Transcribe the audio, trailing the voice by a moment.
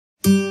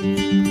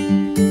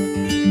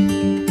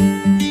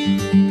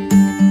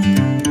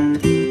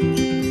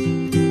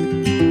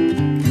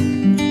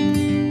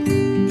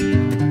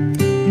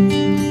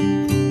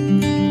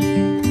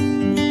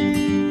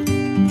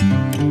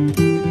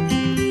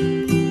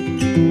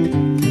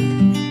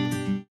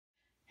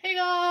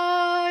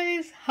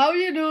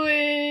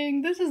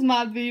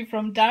Devi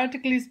from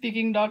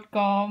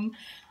TaroticallySpeaking.com,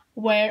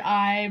 where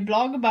I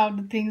blog about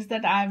the things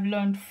that I've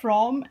learned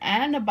from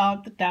and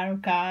about the tarot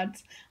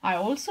cards. I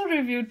also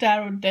review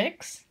tarot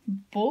decks,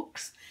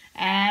 books,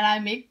 and I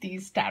make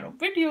these tarot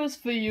videos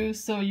for you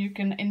so you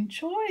can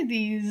enjoy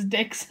these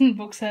decks and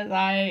books as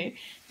I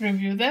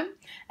review them.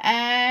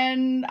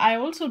 And I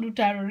also do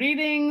tarot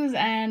readings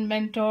and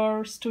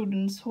mentor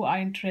students who are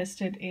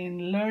interested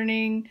in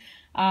learning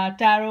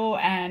tarot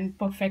and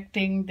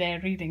perfecting their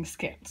reading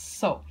skills.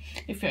 So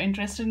if you're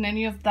interested in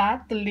any of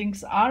that, the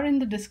links are in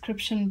the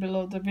description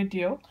below the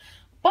video.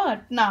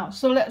 But now,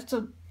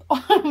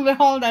 with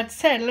all that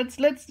said,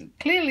 let's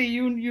clearly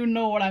you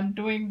know what I'm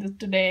doing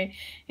today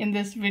in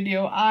this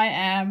video. I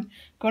am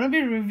going to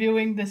be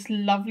reviewing this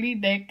lovely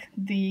deck,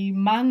 the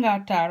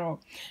Manga Tarot.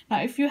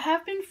 Now, if you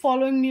have been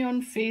following me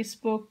on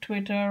Facebook,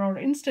 Twitter, or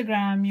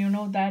Instagram, you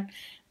know that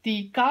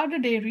the card a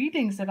day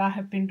readings that I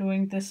have been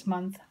doing this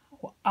month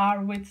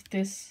are with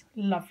this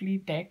lovely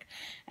deck,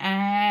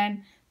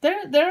 and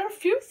there are a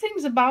few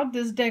things about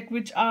this deck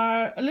which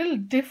are a little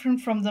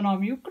different from the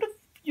norm.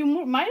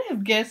 You might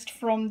have guessed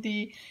from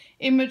the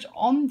image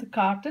on the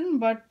carton,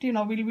 but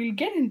we'll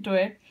get into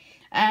it.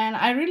 And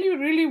I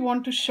really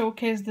want to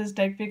showcase this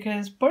deck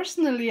because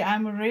personally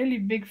I'm a really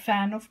big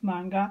fan of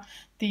manga,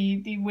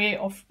 the way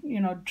of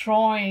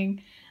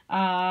drawing.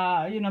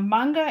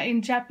 Manga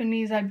in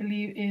Japanese, I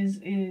believe,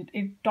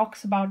 it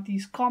talks about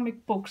these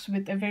comic books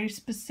with a very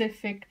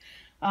specific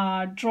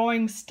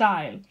drawing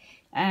style.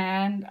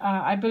 And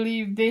I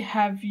believe they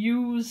have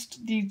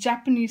used the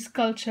Japanese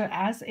culture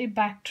as a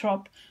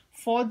backdrop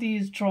for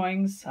these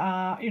drawings,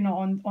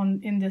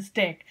 in this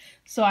deck.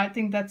 So I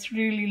think that's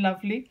really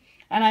lovely.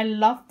 And I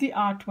love the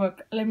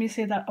artwork. Let me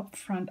say that up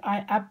front.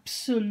 I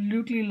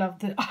absolutely love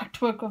the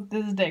artwork of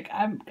this deck.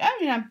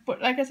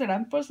 Like I said,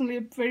 I'm personally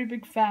a very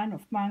big fan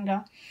of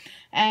manga.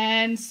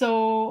 And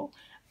so,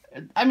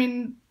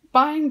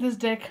 buying this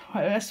deck,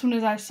 as soon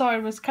as I saw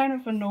it, was kind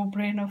of a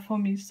no-brainer for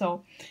me.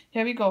 So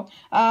here we go.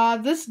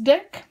 This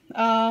deck,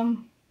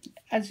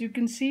 as you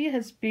can see,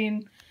 has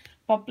been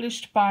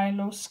published by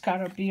Lo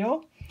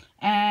Scarabeo.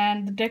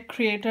 And the deck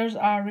creators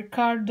are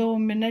Riccardo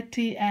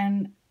Minetti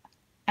and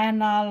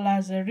Anna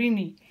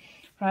Lazzarini,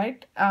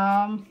 right?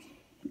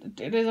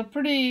 It is a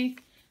pretty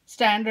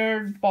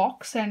standard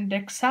box and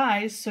deck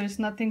size, so it's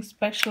nothing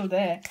special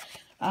there.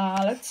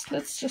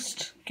 Let's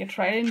just get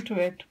right into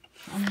it.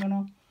 I'm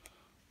gonna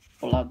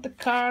pull out the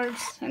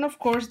cards, and of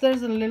course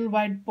there's a little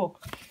white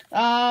book.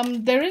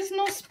 There is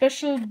no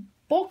special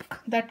book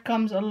that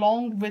comes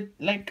along with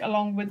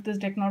this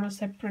deck, not a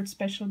separate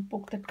special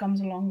book that comes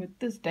along with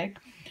this deck.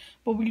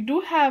 But we do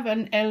have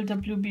an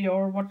LWB,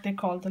 or what they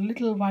call the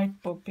little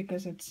white book,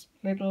 because it's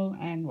little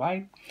and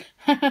white.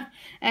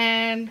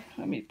 And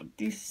let me put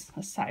these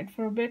aside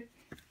for a bit.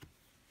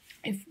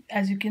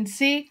 As you can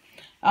see,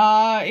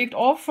 it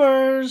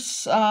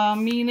offers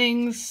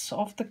meanings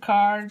of the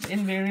cards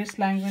in various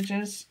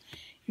languages.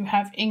 You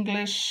have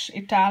English,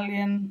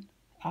 Italian,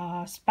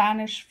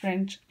 Spanish,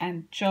 French,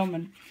 and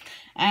German.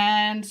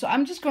 And so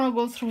I'm just going to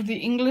go through the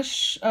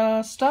English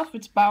stuff.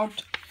 It's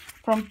about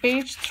from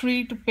page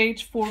 3 to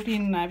page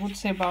 14, I would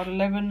say about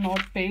 11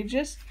 odd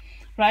pages,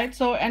 right?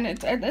 So, and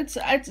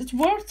it's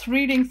worth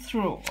reading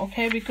through,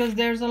 okay? Because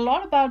there's a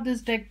lot about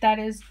this deck that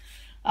is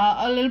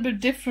a little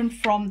bit different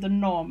from the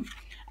norm.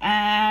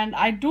 And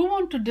I do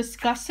want to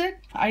discuss it.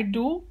 I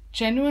do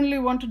genuinely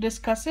want to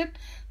discuss it.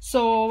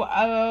 So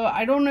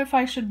I don't know if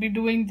I should be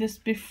doing this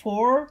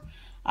before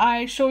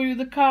I show you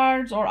the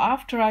cards or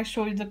after I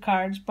show you the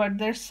cards, but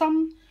there's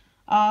some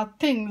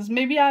things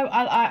maybe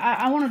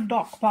I want to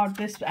talk about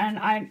this,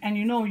 and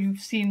you've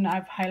seen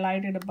I've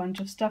highlighted a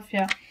bunch of stuff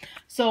here.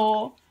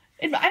 So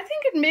I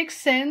think it makes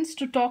sense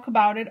to talk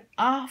about it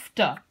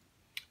after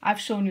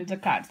I've shown you the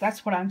cards.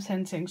 That's what I'm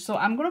sensing. So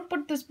I'm going to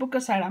put this book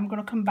aside. I'm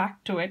going to come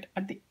back to it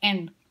at the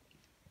end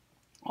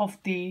of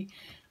the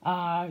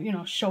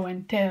show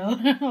and tell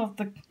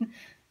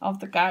of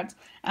the cards.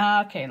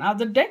 Okay, now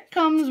the deck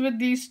comes with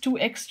these 2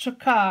 extra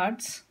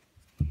cards,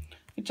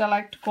 which I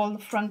like to call the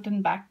front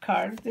and back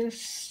card.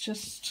 This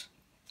just,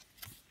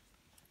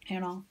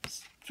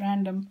 it's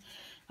random.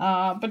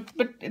 But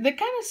they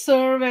kind of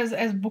serve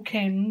as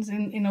bookends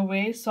in a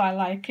way, so I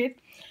like it.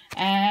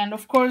 And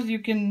of course you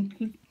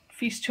can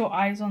feast your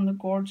eyes on the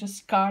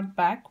gorgeous card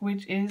back,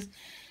 which is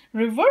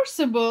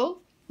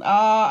reversible,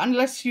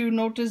 unless you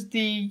notice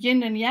the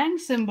yin and yang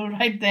symbol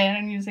right there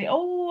and you say,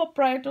 oh,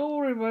 upright, oh,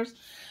 reverse.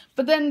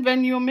 But then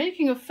when you're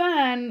making a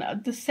fan,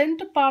 the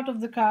center part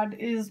of the card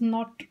is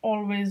not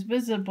always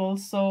visible.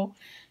 So,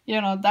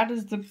 that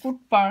is the good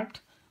part,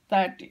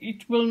 that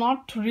it will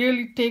not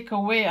really take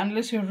away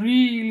unless you're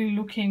really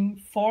looking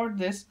for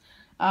this,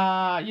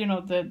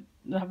 whether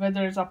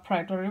it's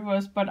upright or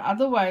reverse. But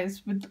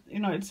otherwise, with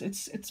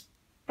it's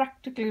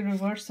practically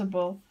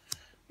reversible,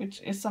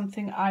 which is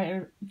something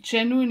I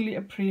genuinely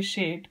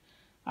appreciate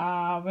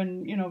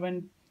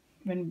when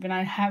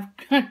I have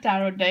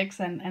tarot decks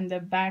and their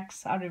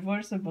backs are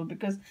reversible,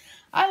 because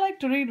I like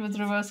to read with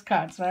reverse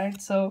cards,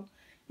 right? So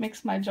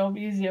makes my job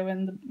easier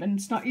when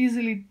it's not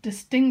easily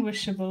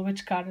distinguishable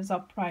which card is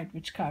upright,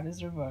 which card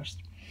is reversed.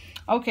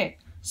 Okay,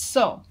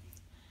 so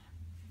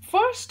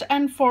first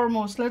and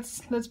foremost,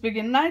 let's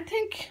begin. I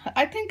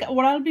think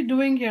what I'll be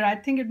doing here, I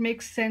think it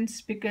makes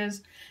sense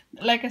because,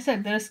 like I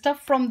said, there's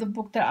stuff from the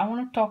book that I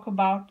want to talk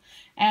about,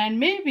 and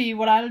maybe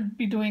what I'll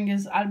be doing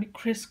is I'll be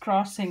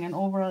crisscrossing and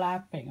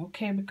overlapping,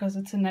 okay, because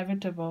it's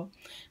inevitable.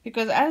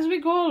 Because as we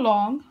go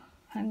along,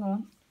 hang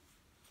on,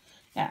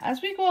 yeah,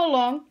 as we go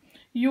along,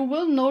 you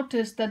will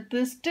notice that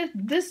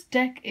this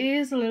deck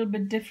is a little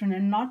bit different,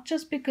 and not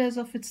just because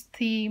of its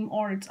theme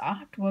or its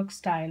artwork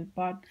style,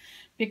 but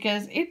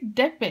because it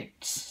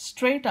depicts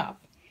straight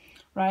up,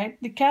 right,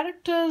 the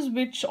characters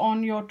which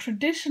on your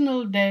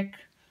traditional deck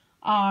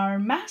are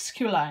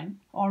masculine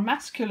or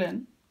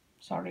masculine,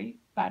 sorry,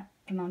 bad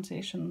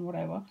pronunciation,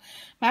 whatever,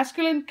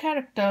 masculine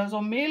characters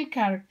or male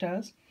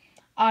characters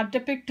are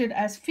depicted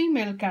as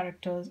female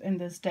characters in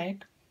this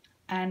deck,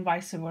 and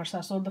vice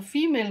versa. So the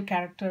female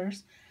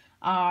characters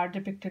are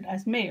depicted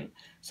as male.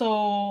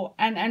 So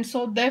and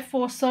so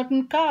therefore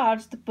certain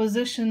cards, the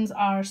positions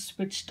are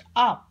switched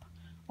up.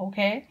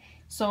 Okay,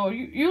 so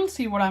you'll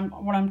see what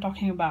I'm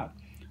talking about.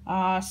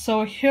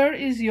 So here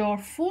is your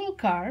Fool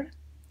card,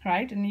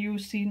 right? And you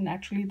see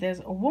naturally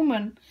there's a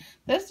woman,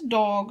 there's a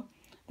dog,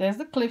 there's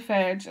the cliff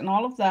edge and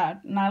all of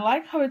that. And I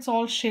like how it's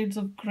all shades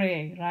of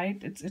gray,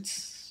 right?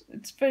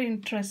 It's very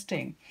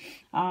interesting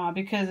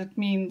because it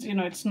means, you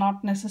know, it's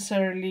not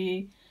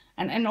necessarily,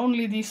 and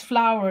only these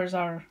flowers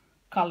are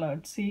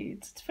colored. See,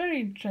 it's very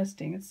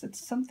interesting. It's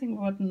something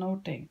worth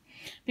noting,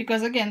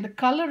 because again the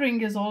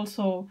coloring is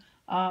also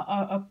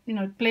you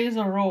know, it plays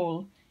a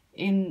role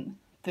in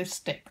this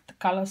deck, the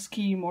color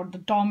scheme, or the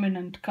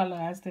dominant color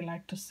as they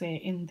like to say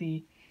in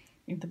the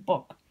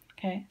book.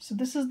 Okay, so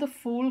this is the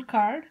Fool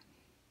card,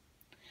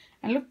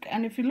 and look,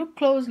 and if you look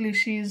closely,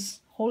 she's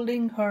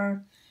holding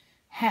her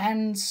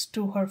hands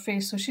to her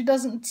face, so she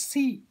doesn't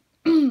see.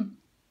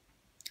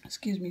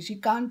 Excuse me, she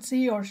can't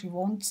see, or she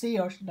won't see,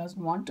 or she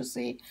doesn't want to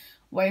see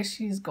where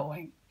she's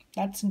going.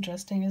 That's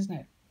interesting, isn't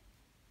it?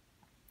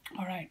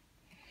 All right.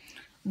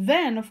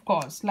 Then, of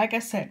course, like I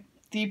said,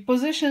 the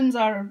positions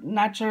are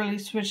naturally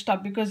switched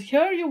up, because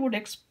here you would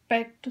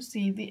expect to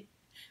see the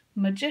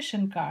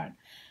Magician card,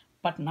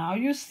 but now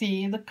you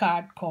see the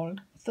card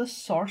called the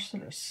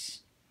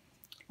Sorceress.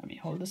 Let me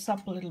hold this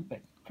up a little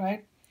bit,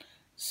 right?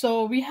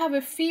 So we have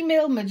a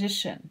female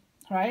magician,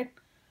 right?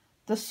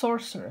 The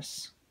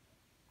Sorceress.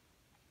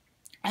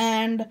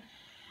 And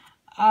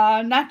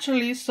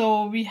naturally,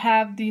 so we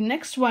have the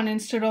next one,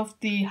 instead of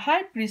the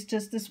High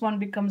Priestess, this one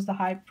becomes the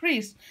High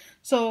Priest.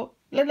 So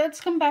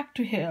let's come back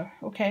to here,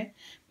 okay?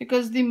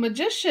 Because the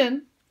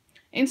magician,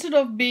 instead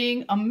of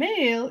being a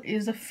male,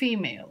 is a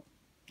female,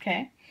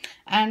 okay?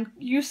 And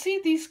you see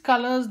these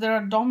colors, there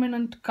are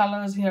dominant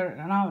colors here.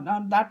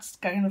 Now that's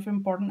kind of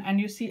important. And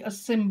you see a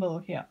symbol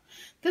here.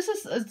 This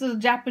is the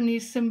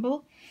Japanese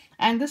symbol.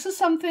 And this is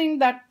something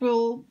that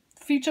will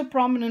feature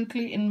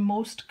prominently in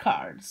most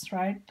cards,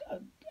 right?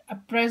 A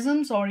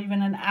presence or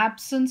even an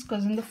absence,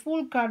 because in the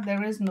Fool card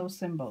there is no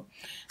symbol.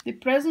 The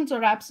presence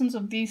or absence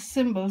of these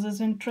symbols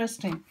is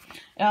interesting.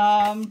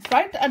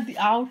 Right at the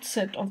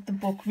outset of the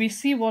book, we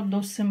see what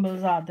those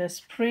symbols are. There's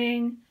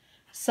spring,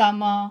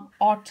 summer,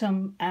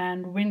 autumn,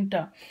 and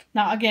winter.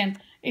 Now again,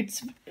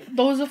 it's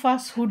those of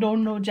us who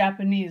don't know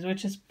Japanese,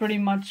 which is pretty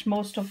much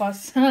most of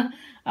us,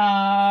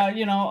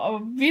 you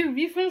know,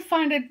 we will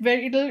find it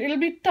very, it'll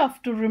be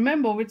tough to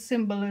remember which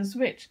symbol is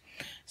which.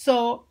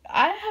 So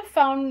I have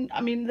found,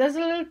 I mean, there's a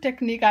little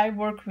technique I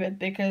work with,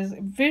 because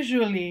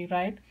visually,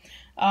 right,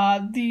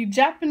 the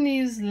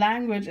Japanese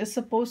language is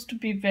supposed to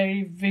be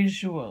very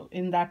visual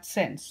in that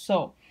sense.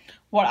 So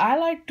what I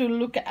like to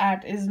look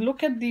at is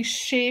look at the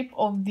shape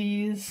of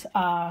these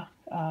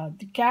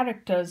the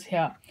characters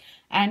here,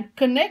 and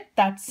connect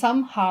that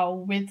somehow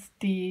with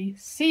the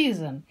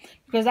season,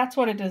 because that's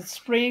what it is: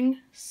 spring,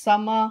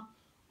 summer,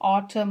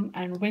 autumn,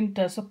 and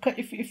winter. So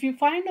if you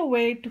find a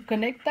way to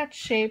connect that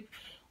shape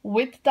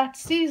with that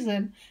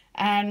season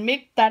and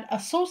make that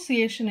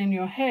association in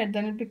your head,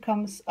 then it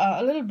becomes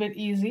a little bit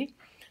easy.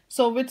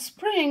 So with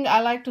spring, I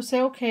like to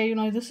say, okay, you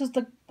know, this is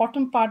the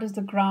bottom part is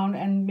the ground,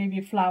 and maybe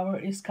a flower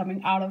is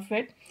coming out of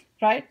it,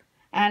 right?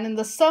 And in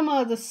the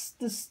summer, this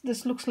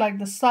looks like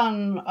the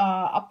sun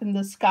up in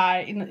the sky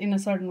in a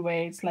certain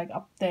way. It's like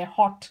up there,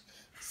 hot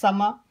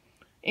summer.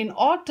 In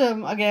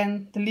autumn,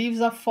 again, the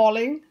leaves are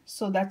falling,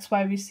 so that's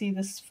why we see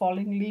this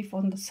falling leaf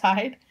on the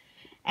side.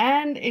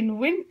 And in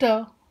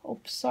winter,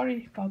 oops,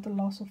 sorry about the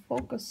loss of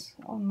focus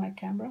on my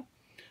camera.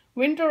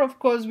 Winter, of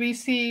course, we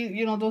see,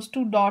 you know, those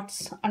two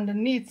dots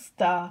underneath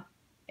the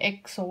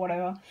X or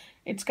whatever.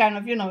 It's kind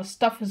of, you know,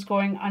 stuff is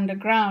going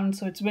underground,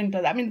 so it's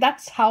winter. I mean,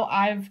 that's how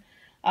I've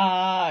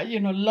you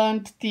know,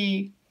 learned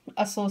the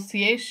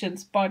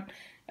associations, but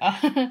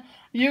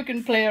you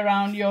can play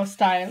around your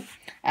style.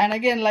 And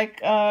again, like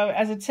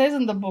as it says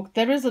in the book,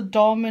 there is a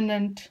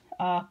dominant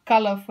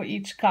color for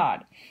each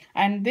card,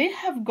 and they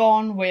have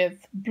gone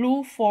with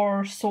blue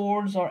for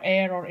swords or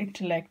air or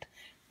intellect,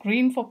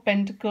 green for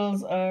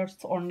pentacles,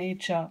 earth or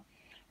nature,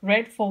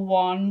 red for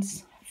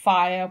wands,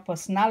 fire,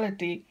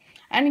 personality,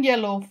 and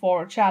yellow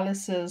for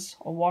chalices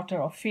or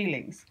water or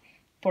feelings.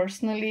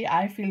 Personally,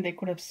 I feel they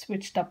could have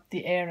switched up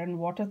the air and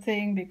water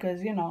thing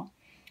because,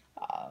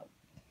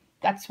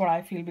 that's what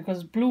I feel,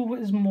 because blue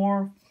is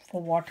more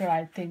for water,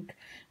 I think.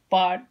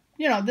 But,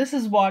 this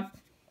is what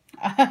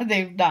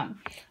they've done.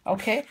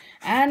 Okay.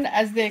 And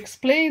as they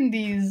explain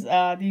these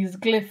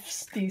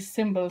glyphs, these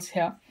symbols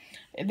here,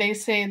 they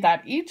say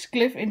that each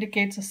glyph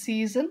indicates a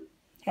season,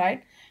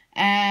 right?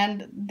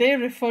 And they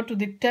refer to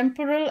the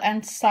temporal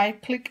and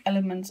cyclic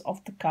elements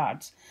of the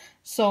cards.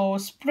 So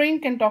spring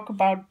can talk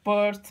about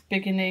birth,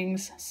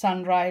 beginnings,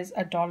 sunrise,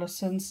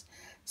 adolescence.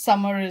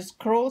 Summer is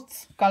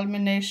growth,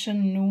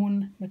 culmination,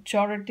 noon,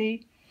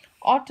 maturity.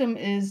 Autumn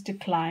is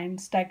decline,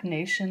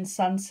 stagnation,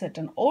 sunset,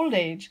 and old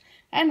age.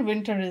 And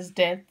winter is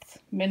death,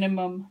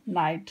 minimum,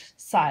 night,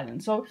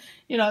 silence. So,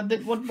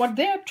 what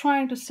they are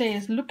trying to say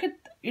is look at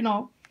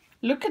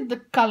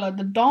the color,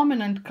 the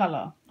dominant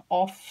color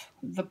of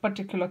the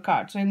particular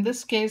card. So in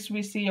this case,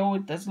 we see,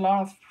 there's a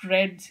lot of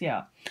reds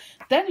here.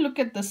 Then look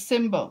at the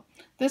symbol.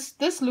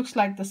 This looks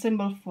like the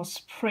symbol for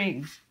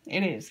spring.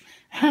 It is.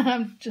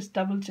 I'm just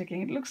double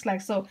checking. It looks like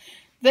so.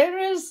 There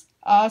is,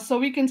 so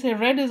we can say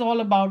red is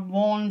all about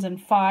wands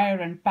and fire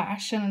and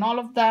passion and all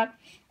of that.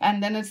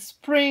 And then it's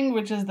spring,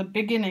 which is the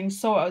beginning.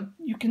 So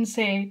you can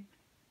say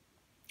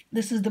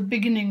this is the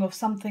beginning of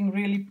something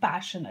really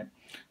passionate,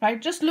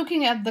 right? Just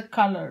looking at the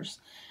colors.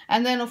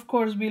 And then, of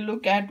course, we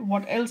look at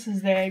what else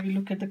is there. We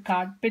look at the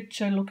card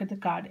picture, look at the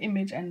card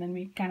image, and then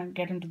we kind of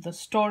get into the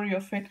story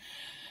of it.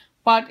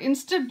 But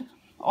instead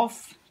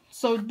of,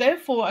 so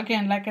therefore,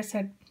 again, like I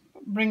said,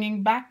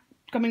 coming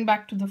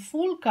back to the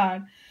Fool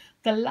card,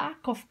 the lack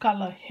of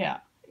color here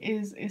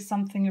is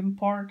something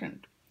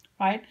important,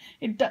 right?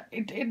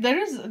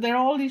 There are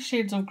all these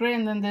shades of gray,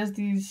 and then there's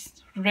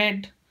these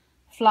red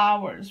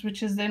flowers,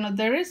 which is,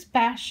 there is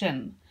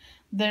passion,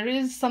 there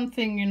is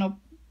something,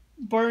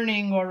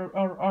 burning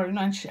or and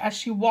as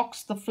she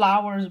walks, the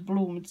flowers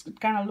bloom. It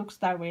kind of looks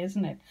that way,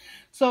 isn't it?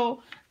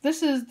 So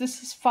this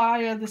is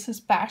fire, this is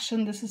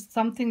passion, this is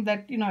something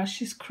that, as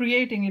she's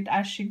creating it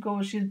as she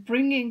goes, she's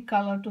bringing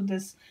color to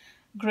this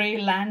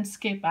gray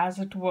landscape, as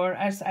it were,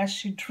 as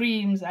she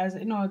dreams, as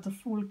the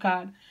Fool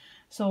card.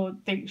 So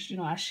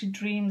as she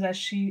dreams, as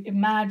she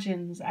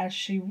imagines, as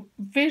she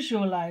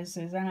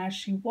visualizes, and as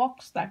she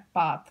walks that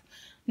path,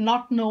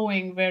 not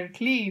knowing where it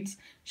leads,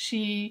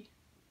 she,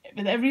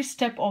 with every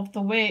step of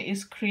the way,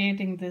 is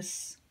creating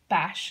this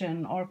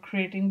passion, or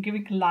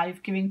giving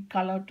life, giving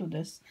color to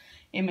this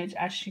image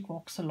as she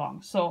walks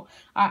along. So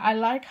I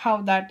like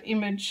how that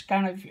image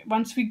kind of,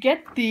 once we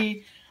get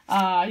the,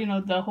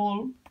 the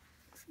whole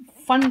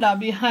funda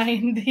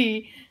behind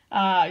the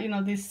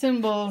these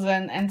symbols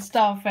and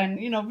stuff, and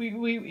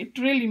it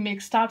really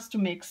starts to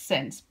make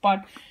sense.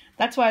 But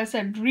that's why I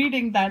said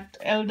reading that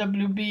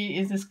LWB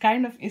is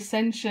kind of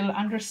essential,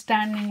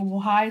 understanding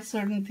why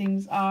certain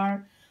things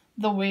are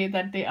the way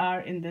that they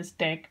are in this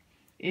deck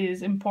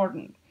is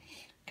important.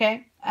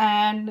 Okay.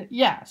 And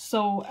yeah,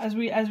 so as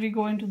we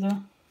go into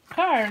the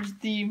cards,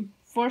 the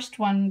first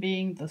one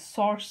being the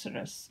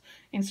Sorceress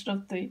instead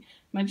of the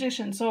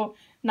Magician. So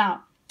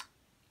now,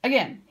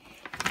 again,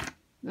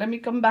 let me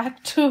come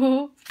back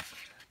to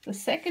the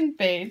second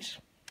page.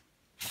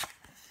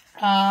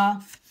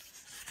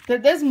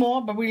 There's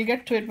more, but we'll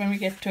get to it when we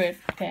get to it.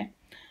 Okay.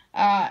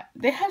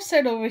 They have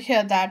said over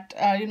here that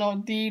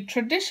the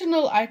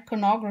traditional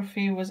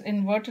iconography was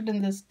inverted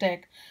in this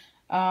deck.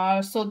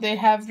 So they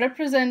have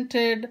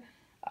represented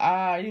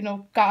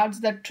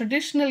cards that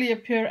traditionally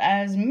appear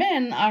as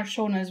men are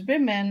shown as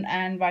women,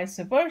 and vice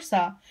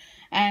versa.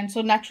 And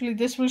so naturally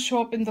this will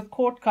show up in the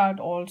court card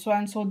also,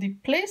 and so the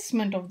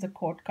placement of the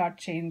court card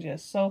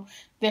changes. So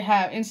they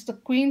have, instead, the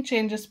queen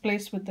changes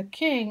place with the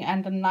king,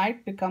 and the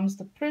knight becomes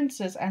the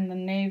princess, and the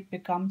knave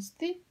becomes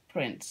the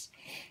prince,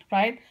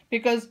 right?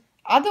 Because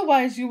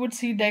otherwise you would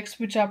see decks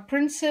which are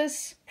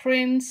princess,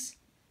 prince,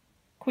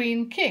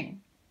 queen,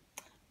 king.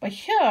 But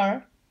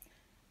here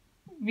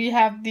we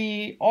have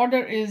the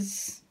order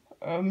is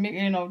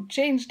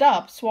changed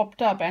up,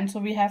 swapped up, and so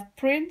we have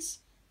prince,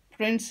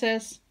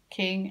 princess,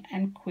 king,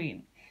 and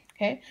queen.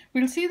 Okay,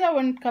 we'll see that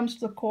when it comes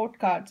to the court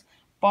cards,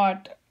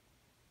 but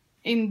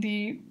in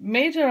the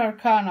major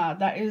arcana,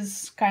 that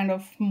is kind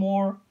of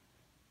more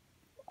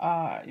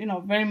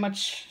very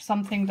much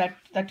something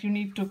that you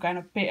need to kind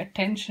of pay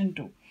attention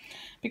to,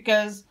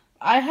 because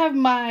I have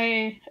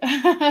my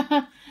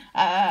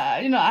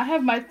I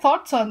have my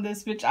thoughts on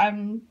this, which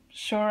I'm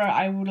sure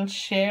I will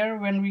share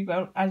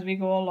as we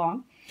go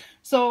along.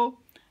 So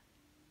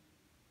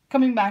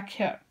coming back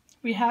here,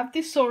 we have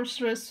the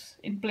Sorceress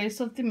in place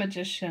of the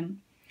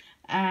Magician.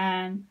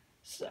 And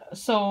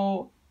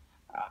so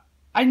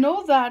I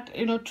know that,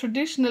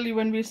 traditionally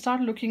when we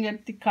start looking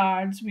at the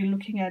cards, we're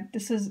looking at,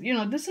 this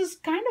is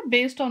kind of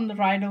based on the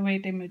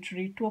Rider-Waite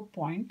imagery to a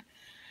point.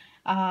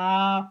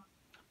 But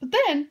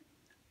then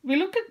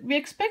we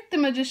expect the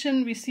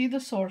Magician, we see the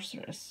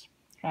Sorceress,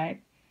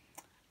 right?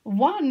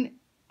 One,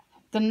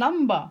 the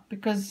number,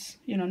 because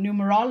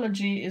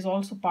numerology is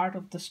also part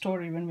of the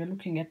story when we're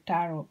looking at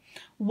tarot.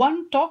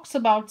 One talks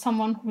about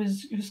someone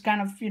who's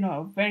kind of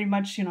very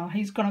much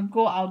he's gonna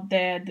go out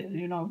there,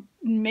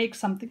 make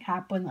something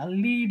happen, a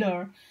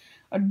leader,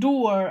 a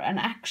doer, an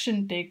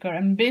action taker,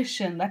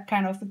 ambition, that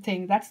kind of a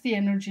thing. That's the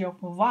energy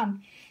of a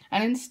one.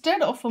 And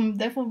instead of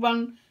therefore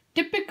one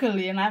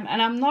typically, and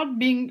I'm not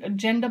being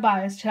gender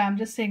biased here, I'm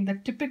just saying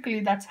that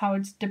typically that's how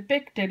it's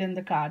depicted in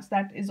the cards.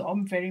 That is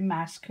very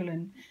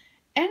masculine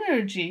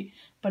energy,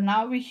 but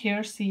now we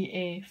here see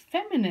a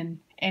feminine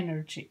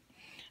energy.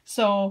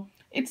 So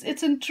it's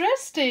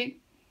interesting,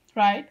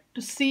 right,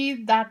 to see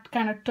that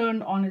kind of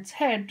turned on its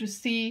head, to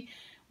see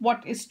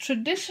what is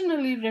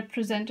traditionally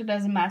represented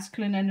as a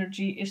masculine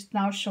energy is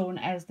now shown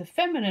as the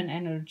feminine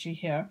energy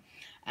here.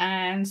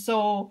 And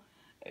so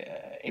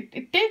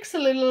it takes a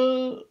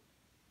little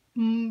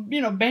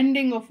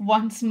bending of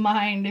one's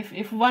mind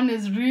if one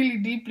is really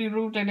deeply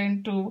rooted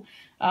into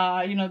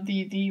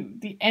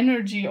the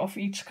energy of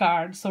each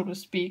card, so to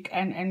speak,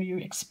 and you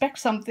expect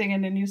something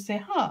and then you say,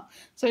 huh.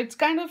 So it's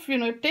kind of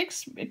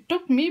it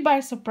took me by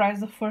surprise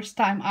the first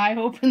time I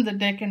opened the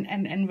deck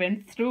and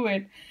went through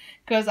it,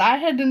 because I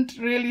hadn't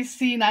really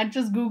seen. I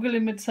just Google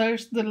image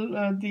searched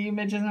the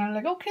images and I'm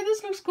like, okay,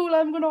 this looks cool,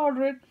 I'm gonna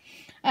order it.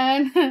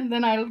 And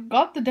then I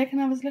got the deck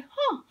and I was like,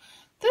 huh,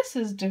 this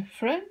is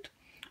different,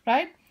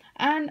 right?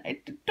 And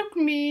it took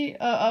me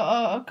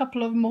a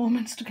couple of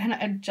moments to kind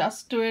of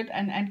adjust to it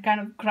and kind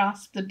of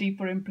grasp the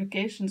deeper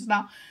implications.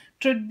 Now,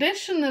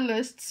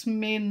 traditionalists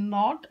may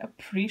not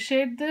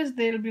appreciate this.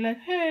 They'll be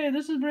like, hey,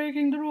 this is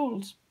breaking the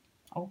rules.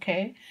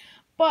 Okay.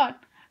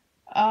 But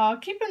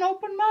keep an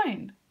open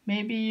mind.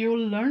 Maybe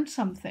you'll learn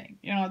something.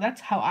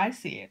 That's how I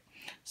see it.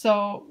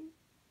 So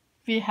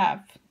we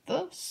have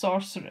the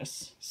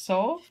sorceress.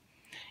 So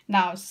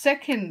now,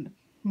 second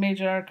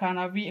major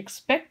arcana, we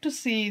expect to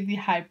see the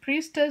high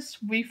priestess.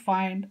 We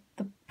find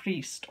the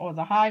priest or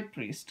the high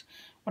priest,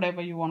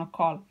 whatever you want to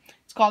call.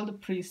 It's called the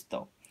priest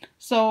though.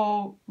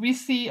 So we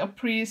see a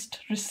priest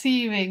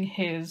receiving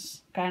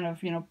his kind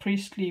of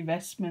priestly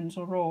vestments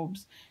or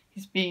robes.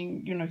 He's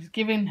being he's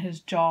given his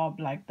job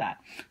like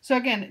that. So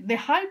again, the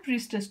high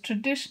priestess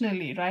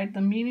traditionally, right, the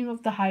meaning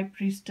of the high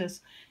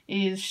priestess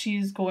is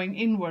she's going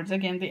inwards.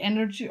 Again, the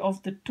energy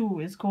of the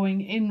two is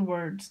going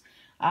inwards.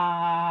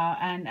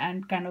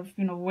 And kind of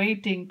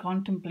waiting,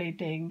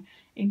 contemplating,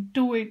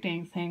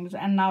 intuiting things,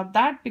 and now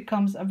that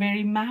becomes a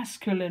very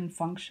masculine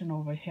function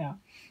over here,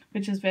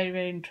 which is very,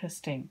 very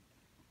interesting.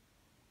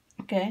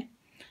 Okay,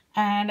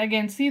 and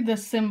again, see the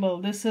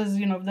symbol. This is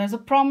there's a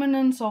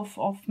prominence of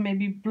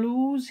maybe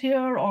blues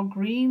here or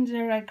greens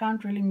here. I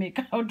can't really make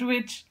out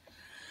which,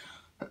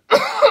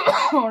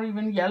 or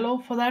even yellow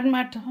for that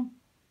matter.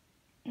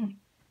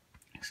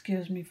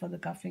 Excuse me for the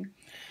coughing.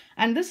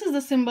 And this is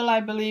the symbol,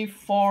 I believe,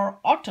 for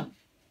autumn,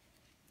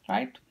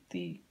 right?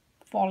 The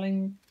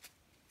falling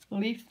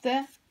leaf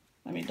there.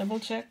 Let me double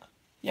check.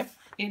 Yep,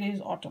 it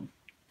is autumn.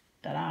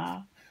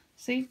 Ta-da!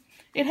 See,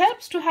 it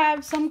helps to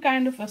have some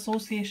kind of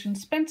association.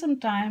 Spend some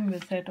time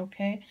with it,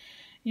 okay?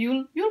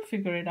 You'll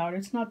figure it out.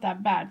 It's not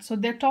that bad. So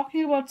they're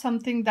talking about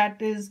something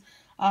that is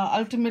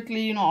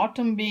ultimately,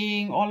 autumn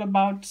being all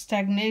about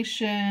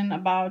stagnation,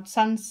 about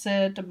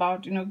sunset,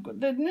 about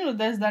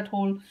there's that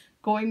whole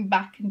going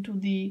back into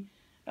the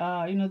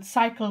the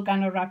cycle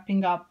kind of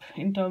wrapping up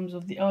in terms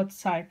of the earth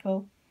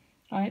cycle,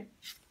 right?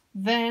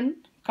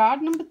 Then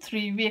card number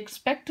 3, we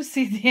expect to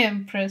see the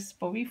Empress,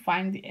 but we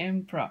find the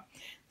Emperor.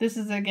 This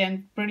is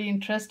again pretty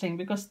interesting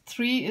because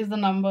 3 is the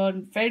number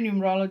very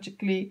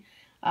numerologically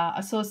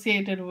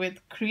associated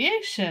with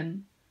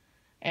creation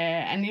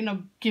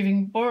and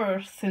giving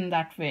birth in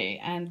that way.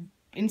 And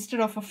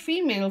instead of a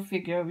female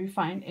figure, we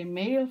find a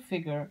male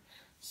figure.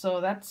 So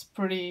that's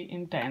pretty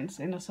intense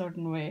in a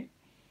certain way.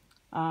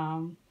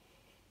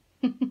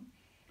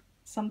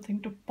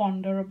 Something to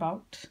ponder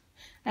about.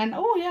 And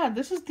oh yeah,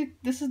 this is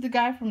the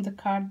guy from the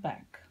card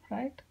back,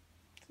 right?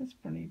 That's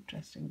pretty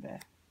interesting there.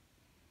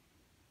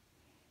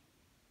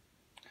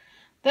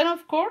 Then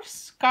of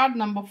course, card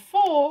number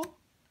 4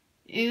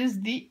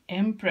 is the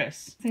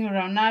Empress. Thing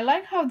around. Now I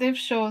like how they've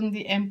shown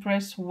the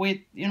Empress with,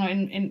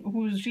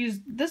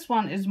 this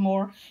one is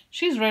more,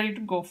 she's ready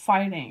to go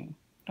fighting,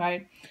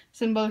 right?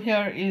 Symbol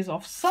here is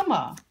of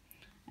summer.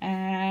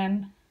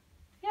 And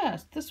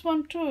yes, this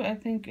one too, I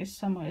think is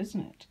summer,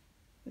 isn't it?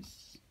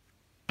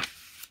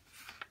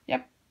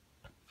 Yep.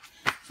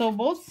 So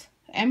both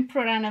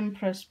Emperor and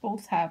Empress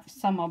both have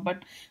summer,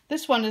 but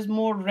this one is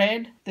more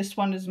red, this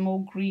one is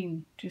more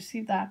green. Do you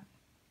see that?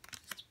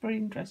 It's pretty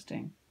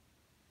interesting.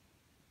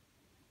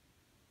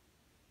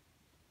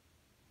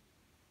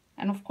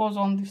 And of course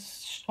on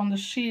the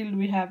shield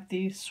we have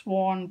the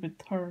swan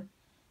with her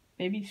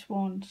baby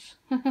swans.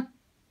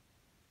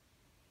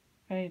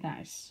 Very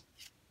nice.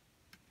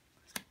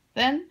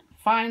 Then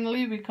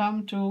finally we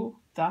come to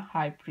the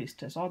High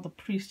Priestess or the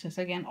Priestess.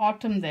 Again,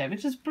 autumn there,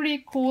 which is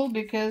pretty cool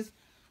because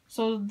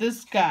so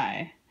this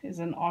guy is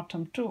in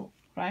autumn too,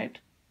 right?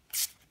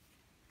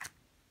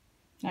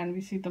 And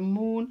we see the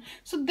moon.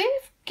 So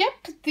they've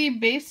kept the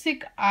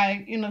basic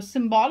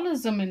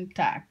symbolism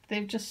intact.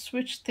 They've just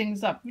switched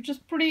things up, which is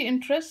pretty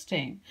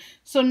interesting.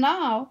 So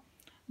now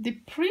the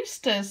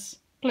priestess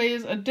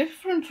plays a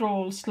different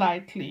role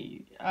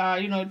slightly.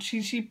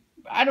 She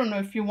I don't know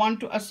if you want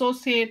to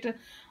associate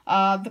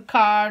the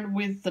card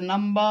with the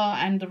number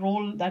and the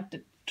role that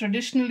it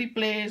traditionally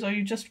plays, or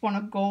you just want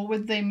to go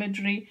with the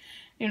imagery.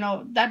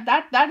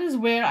 That is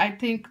where I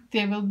think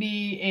there will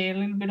be a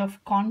little bit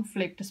of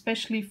conflict,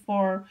 especially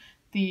for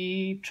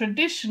the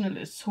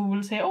traditionalists who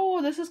will say,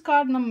 oh, this is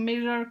card number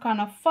Major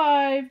Arcana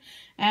 5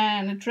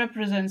 and it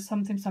represents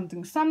something,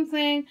 something,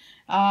 something.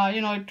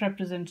 It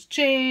represents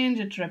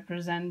change, it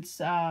represents,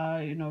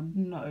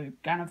 the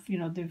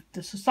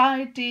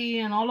society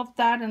and all of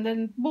that. And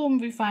then, boom,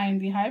 we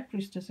find the High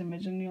Priestess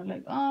image and you're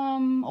like,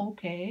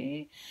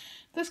 okay,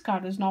 this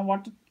card is not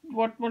what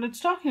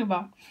it's talking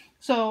about.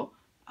 So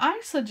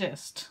I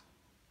suggest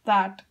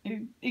that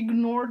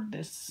ignore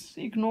this,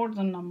 ignore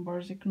the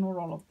numbers, ignore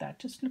all of that.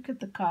 Just look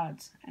at the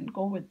cards and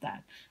go with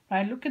that,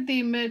 right? Look at the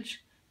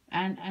image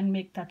and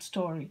make that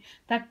story.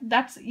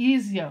 That's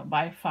easier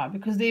by far,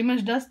 because the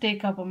image does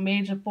take up a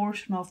major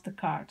portion of the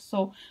card.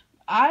 So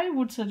I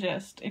would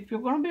suggest, if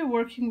you're going to be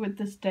working with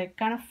this deck,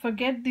 kind of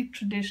forget the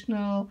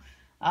traditional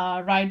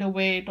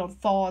Rider-Waite or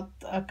thought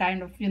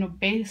kind of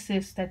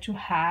basis that you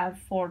have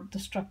for the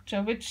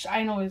structure, which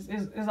I know is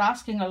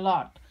asking a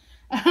lot.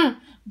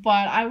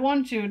 But I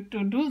want you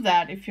to do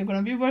that. If you're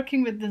going to be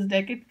working with this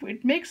deck,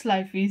 it makes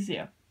life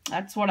easier.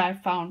 That's what I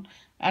found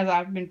as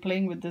I've been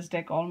playing with this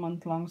deck all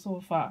month long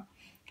so far.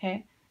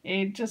 Okay,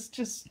 it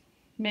just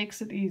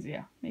makes it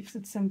easier, makes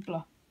it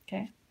simpler.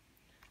 Okay,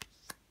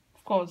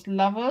 of course,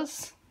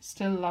 lovers,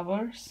 still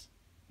lovers,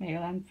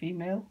 male and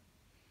female.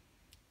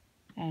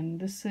 And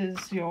this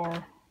is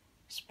your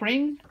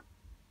spring.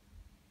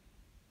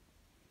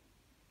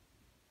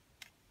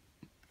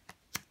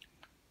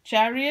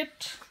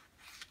 Chariot.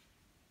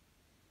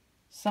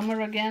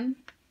 Summer again,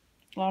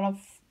 a lot of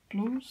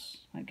blues,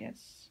 I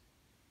guess.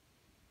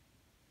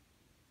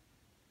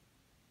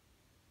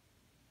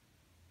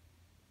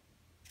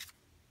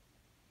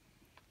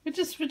 Which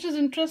is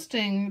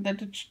interesting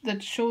that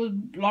that shows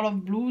a lot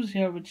of blues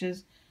here, which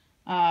is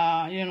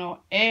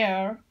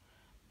air,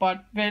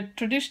 but where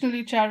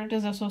traditionally Chariot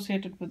is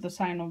associated with the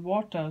sign of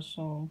water.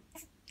 So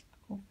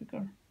go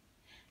figure.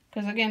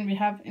 Because again, we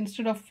have,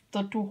 instead of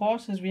the two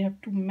horses, we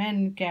have two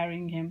men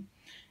carrying him.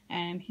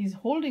 And he's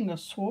holding a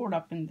sword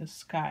up in the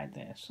sky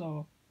there.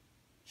 So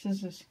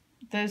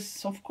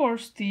there's of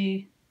course do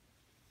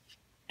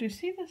you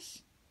see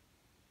this?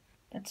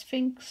 That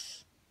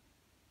Sphinx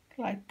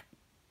like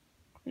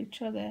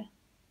creature there.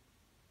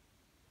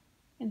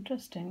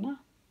 Interesting, no?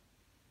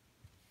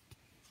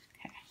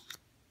 Okay.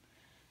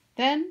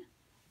 Then,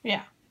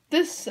 yeah,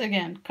 this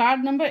again,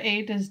 card number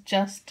 8 is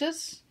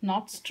Justice,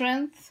 not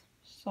Strength.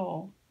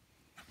 So,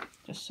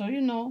 just so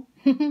you know,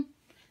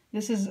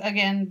 this is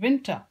again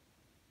winter.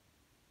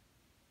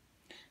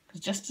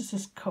 Because Justice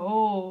is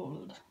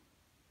cold.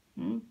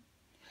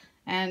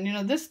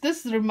 And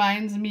this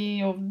reminds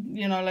me of,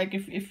 like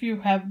if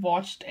you have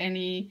watched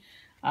any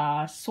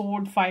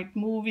sword fight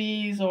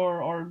movies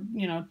or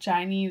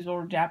Chinese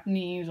or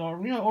Japanese or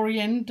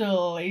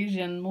Oriental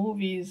Asian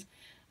movies,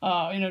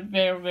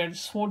 where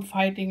sword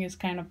fighting is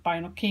kind of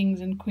by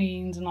kings and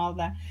queens and all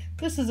that.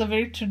 This is a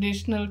very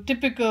traditional,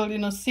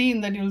 typical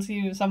scene that you'll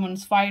see if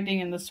someone's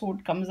fighting and the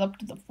sword comes up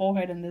to the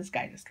forehead and this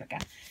guy just like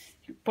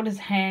put his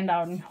hand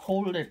out and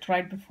hold it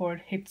right before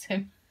it hits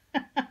him.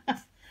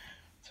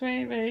 It's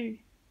very,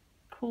 very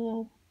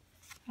cool.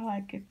 I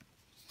like it.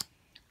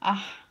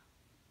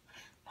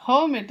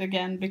 Hermit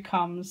again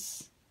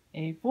becomes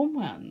a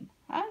woman.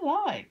 I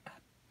like.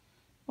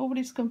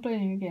 Nobody's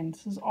complaining again.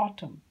 This is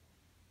autumn.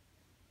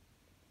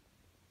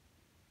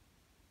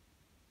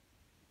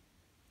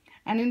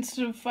 And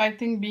instead of, I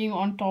think, being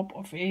on top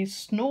of a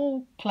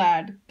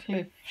snow-clad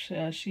cliff,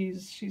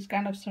 she's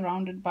kind of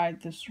surrounded by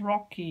this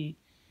rocky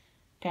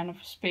kind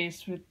of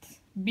space with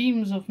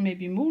beams of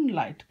maybe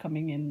moonlight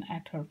coming in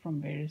at her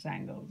from various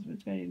angles.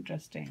 It's very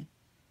interesting.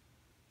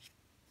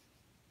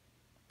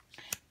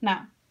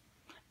 Now,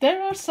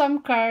 there are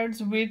some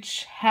cards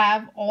which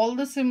have all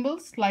the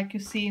symbols, like you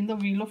see in the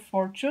Wheel of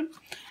Fortune.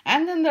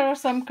 And then there are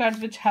some cards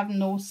which have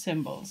no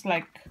symbols,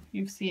 like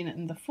you've seen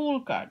in the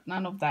Fool card.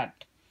 None of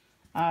that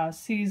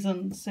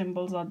season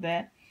symbols are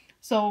there.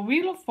 So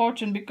Wheel of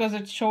Fortune, because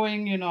it's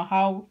showing,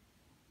 how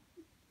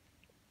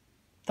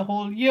the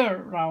whole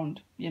year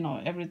round,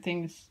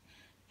 everything's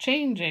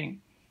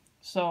changing.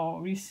 So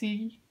we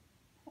see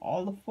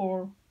all the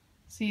 4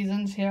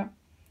 seasons here,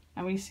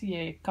 and we see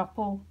a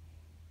couple.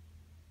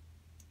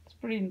 It's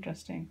pretty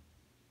interesting.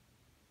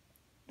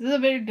 This is a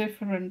very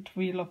different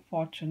Wheel of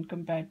Fortune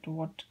compared to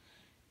what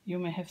you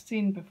may have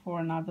seen before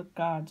in other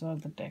cards or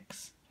the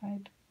decks,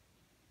 right?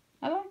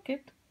 I like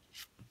it.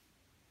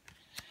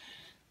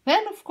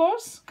 Then, of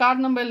course, card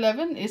number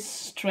 11 is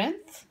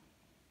Strength.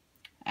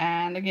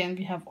 And again,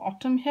 we have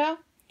autumn here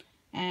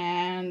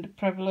and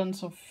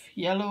prevalence of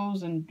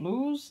yellows and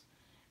blues.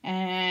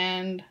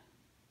 And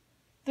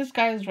this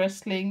guy is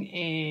wrestling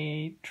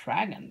a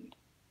dragon.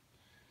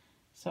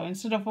 So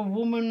instead of a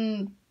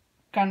woman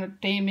kind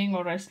of taming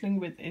or wrestling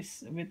with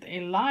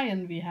a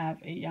lion, we have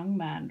a young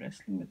man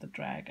wrestling with a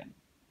dragon.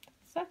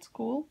 So that's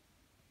cool,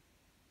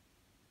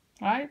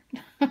 right?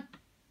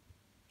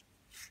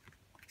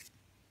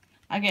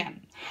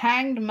 Again,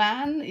 hanged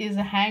man is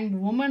a hanged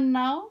woman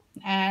now,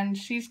 and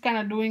she's kind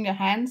of doing a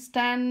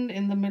handstand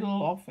in the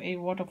middle of a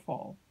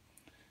waterfall,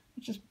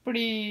 which is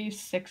pretty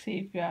sexy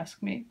if you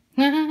ask me.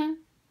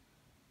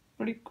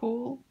 Pretty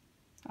cool.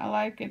 I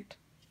like it.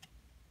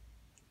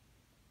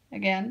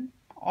 Again,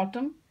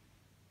 autumn,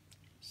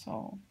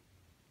 so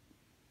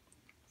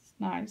it's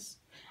nice.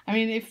 I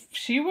mean, if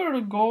she were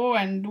to go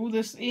and do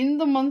this in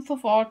the month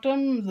of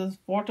autumn, this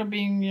water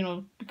being, you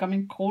know,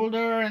 becoming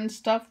colder and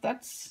stuff,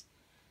 that's,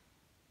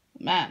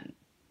 man,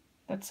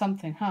 that's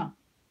something, huh?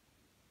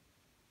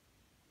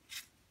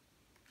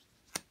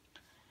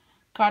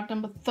 Card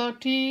number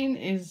 13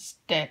 is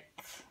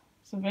death.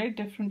 It's a very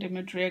different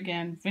imagery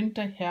again,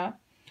 winter here.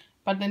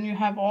 But then you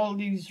have all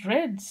these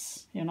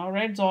reds, you know,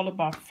 red's all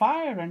about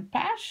fire and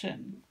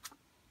passion,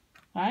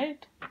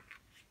 right?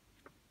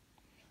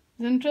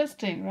 It's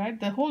interesting, right?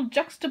 The whole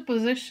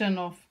juxtaposition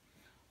of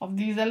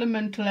these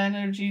elemental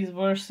energies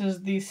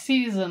versus these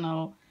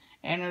seasonal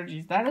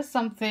energies. That is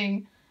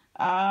something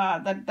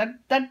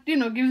that you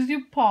know, gives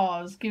you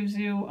pause, gives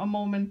you a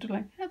moment to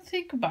like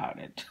think about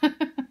it.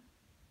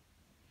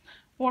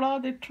 What are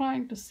they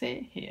trying to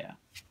say here?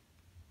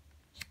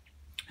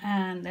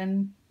 And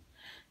then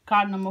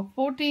card number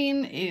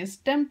 14 is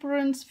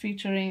Temperance,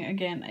 featuring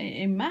again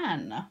a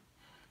man.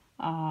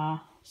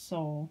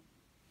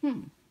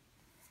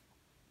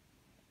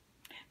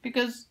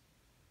 Because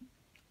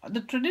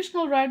the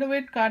traditional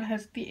Rider-Waite card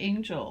has the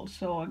angel.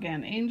 So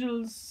again,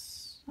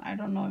 angels, I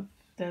don't know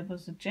if there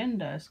was a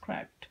gender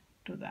ascribed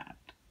to that.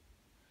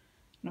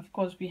 And of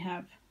course we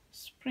have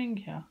spring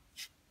here.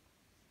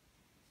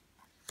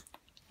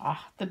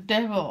 The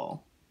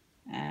devil.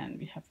 And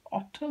we have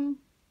autumn.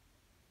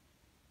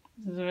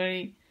 This is a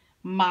very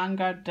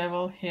manga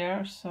devil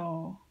here,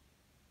 so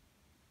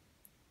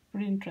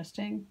pretty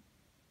interesting.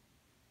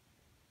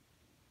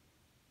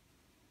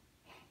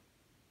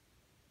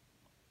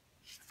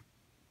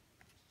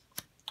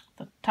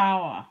 The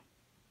tower.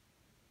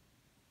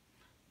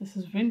 This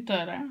is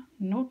winter,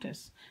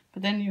 notice.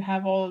 But then you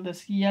have all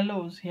this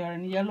yellows here,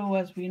 and yellow,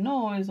 as we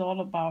know, is all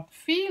about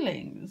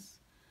feelings,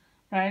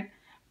 right?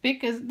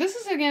 Because this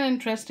is again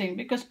interesting,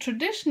 because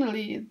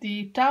traditionally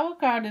the tower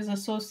card is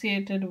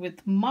associated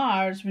with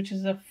Mars, which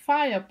is a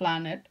fire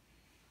planet.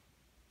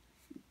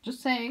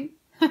 Just saying.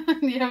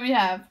 Here we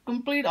have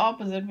complete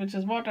opposite, which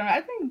is water.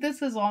 I think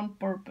this is on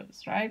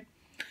purpose, right?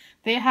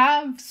 They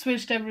have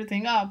switched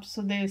everything up,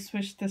 so they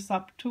switched this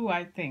up too,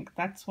 I think.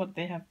 That's what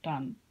they have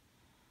done.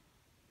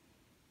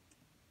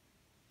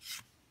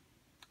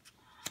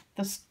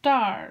 The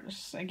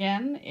stars,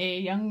 again, a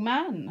young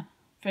man.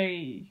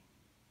 Very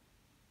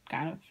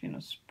kind of, you know,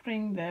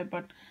 spring there,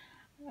 but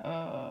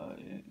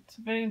it's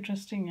a very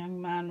interesting young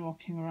man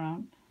walking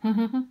around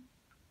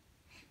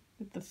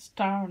with the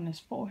star on his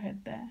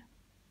forehead there.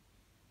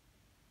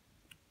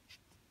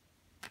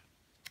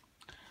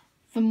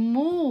 The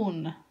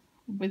moon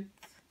with,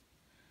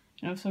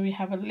 you know, so we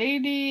have a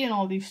lady and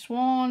all these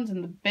swans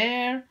and the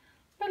bear.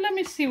 But let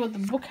me see what the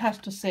book has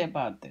to say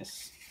about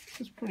this.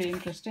 This is pretty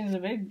interesting. It's a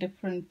very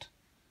different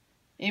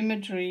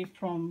imagery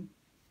from,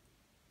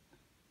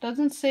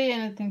 doesn't say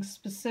anything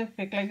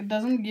specific, like it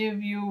doesn't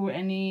give you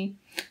any.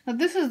 Now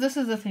this is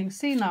the thing.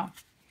 See now,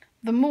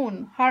 the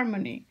moon,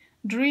 harmony,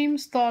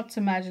 dreams, thoughts,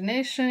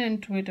 imagination,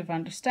 intuitive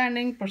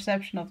understanding,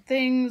 perception of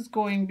things,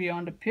 going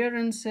beyond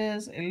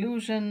appearances,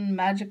 illusion,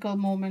 magical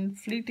moment,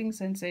 fleeting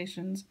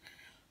sensations,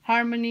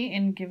 harmony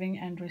in giving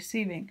and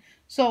receiving.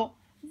 So,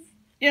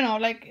 you know,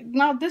 like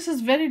now this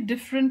is very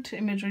different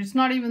imagery. It's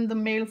not even the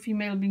male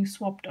female being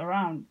swapped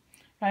around,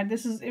 right?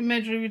 This is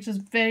imagery which is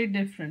very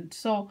different.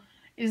 So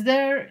is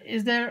there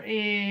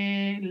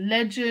a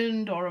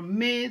legend or a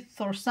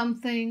myth or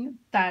something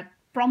that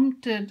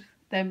prompted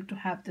them to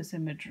have this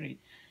imagery?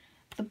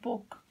 The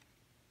book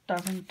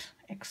doesn't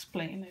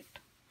explain it.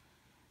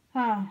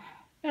 You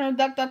know,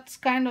 that's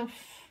kind of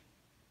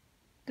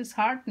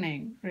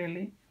disheartening,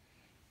 really.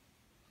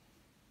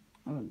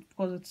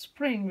 Because it's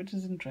spring, which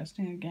is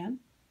interesting again.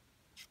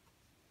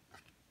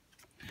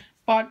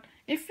 But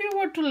if you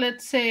were to,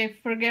 let's say,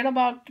 forget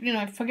about, you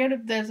know, forget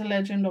if there's a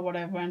legend or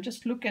whatever, and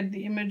just look at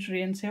the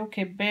imagery and say,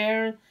 okay,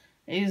 bear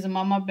is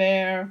mama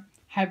bear,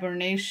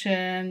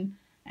 hibernation,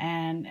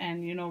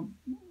 and you know,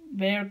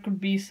 bear could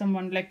be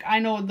someone like, I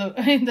know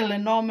in the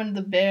Lenormand,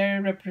 the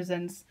bear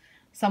represents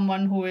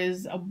someone who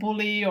is a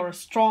bully or a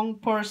strong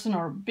person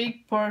or a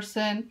big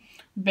person.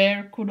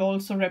 Bear could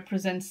also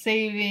represent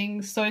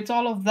savings. So it's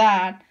all of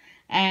that.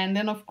 And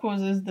then of course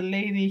there's the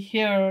lady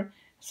here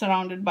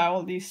surrounded by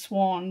all these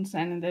swans,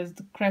 and there's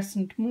the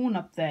crescent moon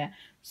up there.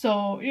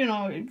 So, you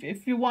know,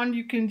 if you want,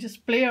 you can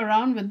just play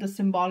around with the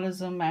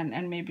symbolism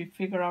and maybe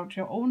figure out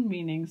your own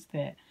meanings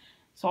there.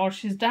 So, or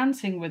she's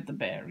dancing with the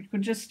bear. You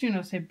could just,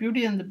 say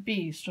Beauty and the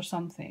Beast or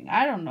something.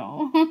 I don't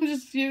know.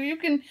 Just you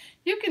can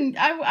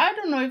I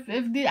don't know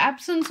if the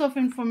absence of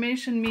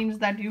information means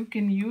that you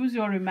can use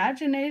your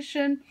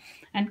imagination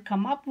and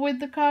come up with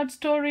the card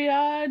story.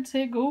 I'd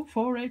say go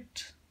for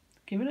it.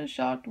 Give it a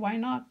shot. Why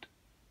not?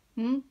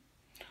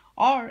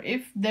 Or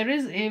if there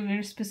is a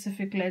very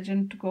specific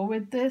legend to go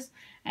with this,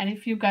 and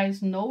if you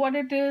guys know what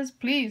it is,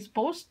 please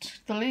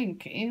post the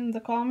link in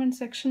the comment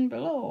section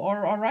below,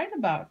 or write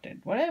about it,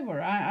 whatever.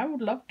 I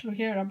would love to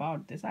hear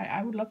about this.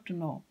 I would love to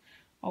know.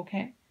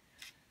 Okay.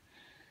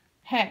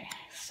 Hey,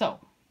 so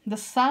the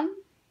sun,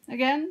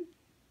 again,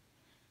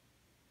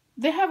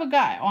 they have a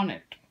guy on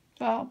it.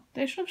 Well,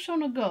 they should have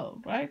shown a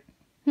girl, right?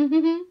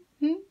 And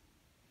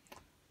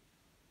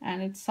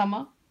it's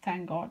summer,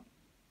 thank God.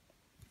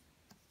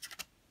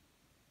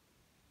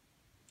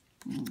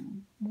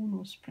 Moon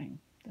or spring.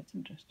 That's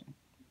interesting.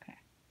 Okay.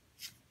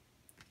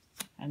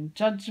 And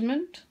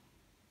Judgment.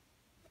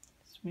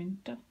 It's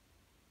winter.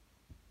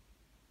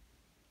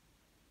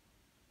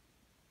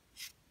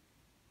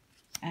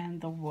 And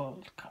the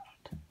World card.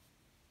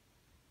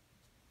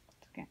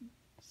 Again,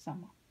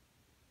 summer.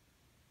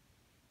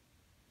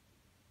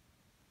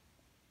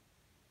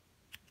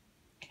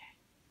 Okay.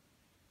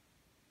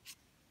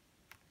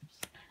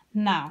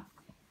 Now,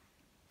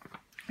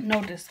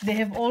 notice they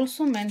have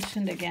also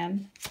mentioned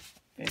again.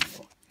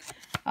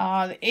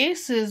 The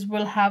aces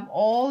will have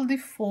all the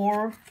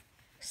 4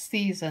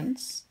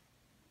 seasons,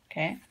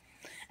 okay,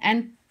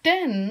 and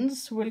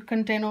tens will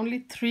contain only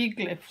 3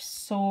 glyphs.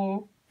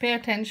 So pay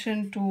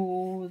attention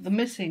to the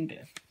missing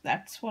glyph.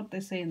 That's what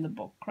they say in the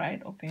book,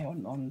 right? Okay,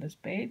 on this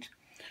page.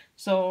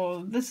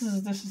 So this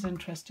is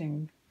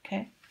interesting.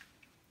 Okay,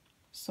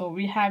 so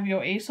we have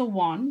your Ace of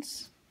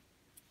Wands.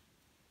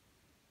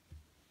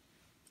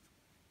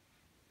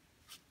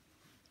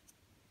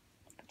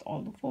 With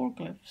all the 4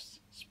 glyphs.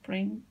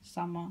 Spring,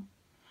 summer,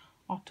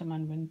 autumn,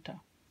 and winter.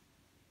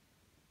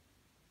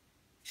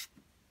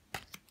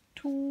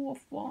 2 of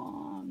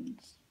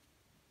Wands.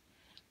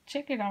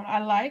 Check it out. I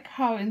like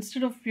how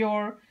instead of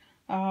your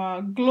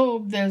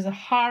globe, there's a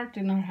heart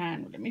in her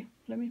hand. Let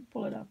me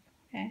pull it up.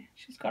 Okay,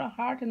 she's got a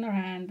heart in her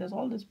hand. There's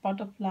all these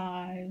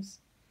butterflies,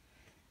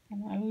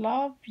 and I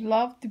love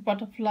the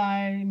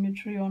butterfly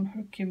imagery on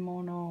her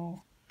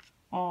kimono.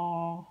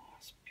 Oh,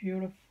 it's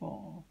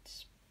beautiful.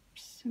 It's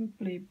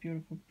simply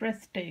beautiful,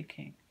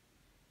 breathtaking.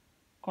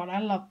 God, I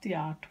love the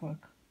artwork.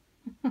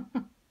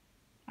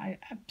 I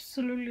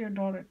absolutely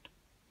adore it.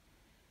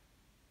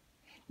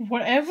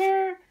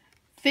 Whatever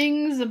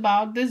things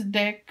about this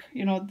deck,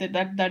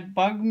 that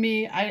bug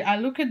me, I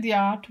look at the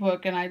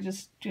artwork and I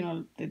just,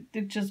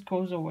 it just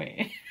goes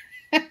away.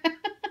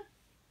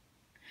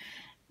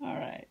 All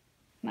right,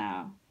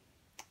 now.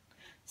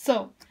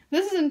 So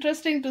this is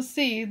interesting to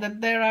see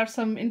that there are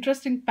some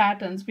interesting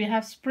patterns. We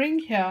have spring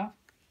here.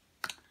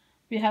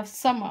 We have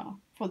summer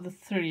for the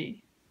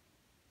 3.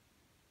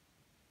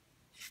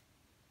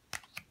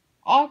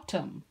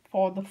 Autumn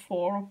for the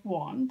 4 of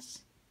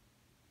Wands.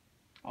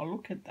 Oh,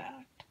 look at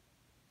that.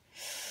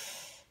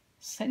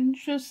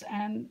 Sensuous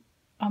and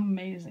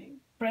amazing.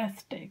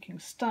 Breathtaking,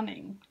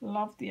 stunning.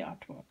 Love the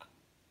artwork.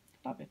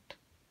 Love it.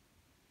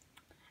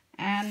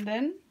 And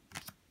then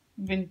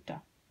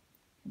winter.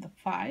 The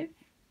 5.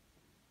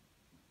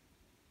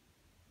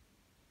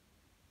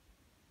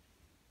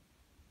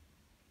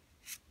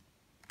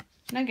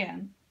 And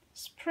again,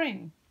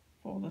 spring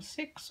for the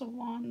 6 of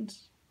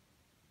Wands.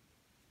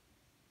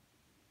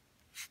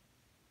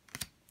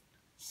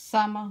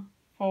 Summer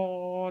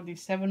for the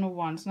 7 of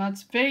Wands. Now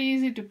it's very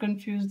easy to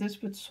confuse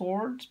this with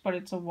swords, but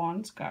it's a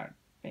Wands card,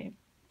 babe.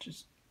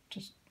 Just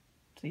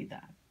see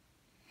that.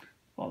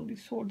 All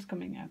these swords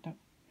coming at her.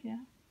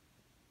 Yeah.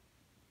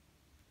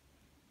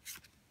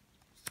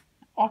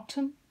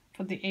 Autumn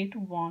for the 8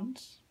 of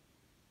Wands.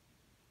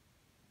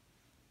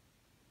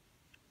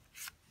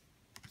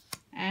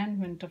 And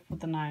winter for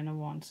the 9 of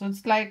Wands. So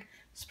it's like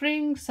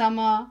spring,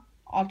 summer,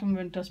 autumn,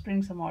 winter,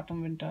 spring, summer,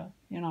 autumn, winter.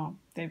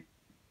 They've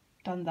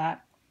done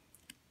that.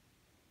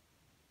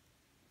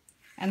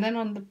 And then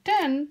on the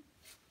 10,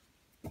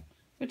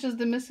 which is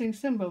the missing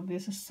symbol,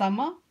 this is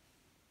summer,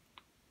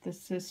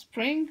 this is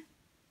spring,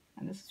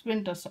 and this is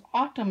winter. So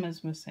autumn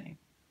is missing,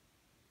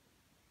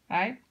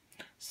 right?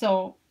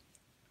 So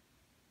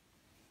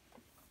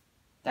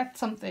that's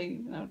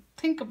something,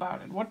 think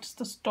about it. What's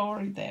the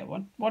story there?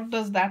 What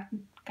does that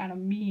kind of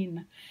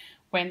mean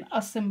when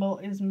a symbol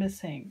is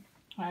missing,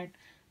 right?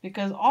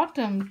 Because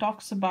autumn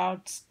talks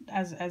about,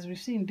 as we've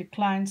seen,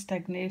 decline,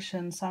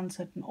 stagnation,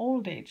 sunset, and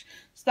old age.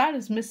 So that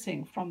is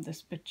missing from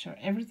this picture.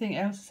 Everything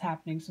else is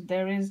happening. So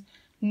there is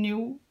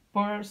new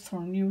birth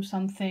or new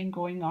something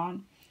going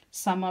on.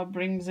 Summer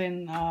brings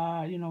in,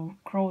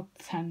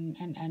 growth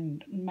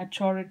and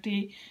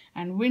maturity.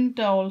 And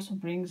winter also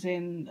brings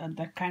in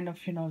that kind of,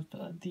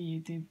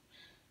 the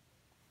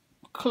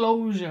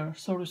closure,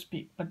 so to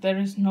speak. But there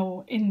is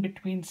no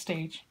in-between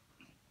stage.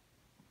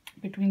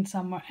 Between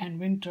summer and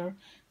winter,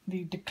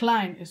 the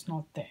decline is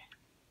not there.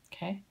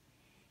 Okay,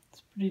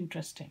 it's pretty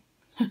interesting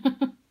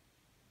if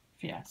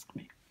you ask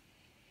me.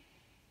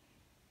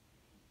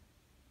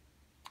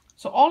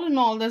 So all in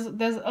all, there's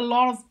a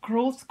lot of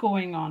growth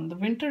going on. The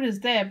winter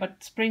is there,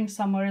 but spring,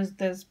 summer is,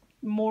 there's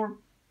more,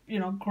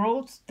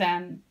 growth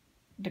than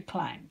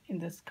decline in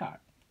this card.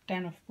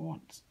 10 of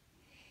Wands.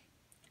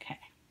 Okay.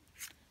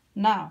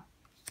 Now,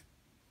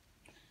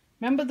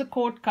 remember the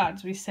court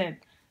cards we said.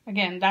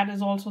 Again, that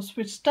is also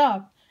switched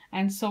up.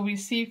 And so we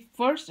see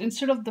first,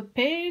 instead of the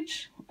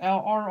page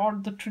or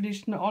the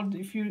traditional, or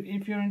if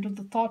you're into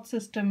the thought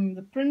system,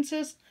 the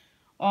princess,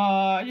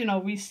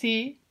 we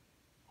see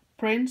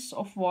Prince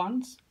of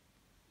Wands.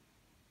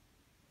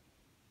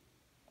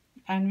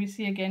 And we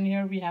see again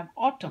here we have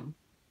Autumn.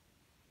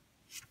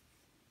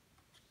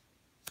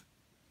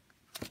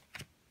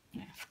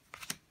 Yeah.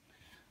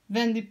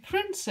 Then the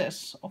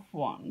Princess of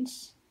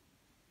Wands.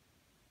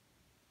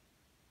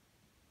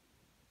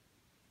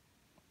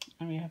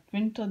 And we have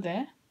Winter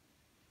there.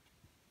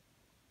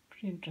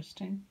 Pretty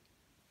interesting.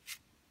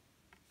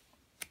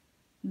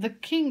 The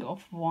King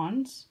of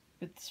Wands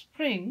with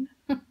Spring.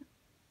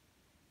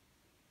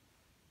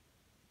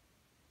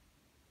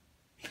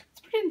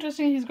 Pretty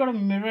interesting. He's got a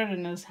mirror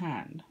in his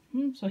hand.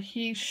 So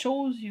he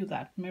shows you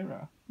that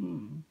mirror.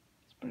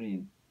 It's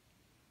pretty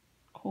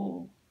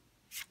cool.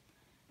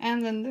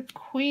 And then the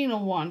Queen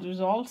of Wands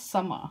is all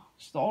summer.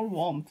 She's all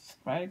warmth,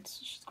 right? So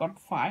she's got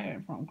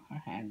fire from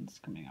her hands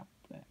coming up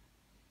there.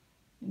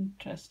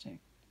 Interesting.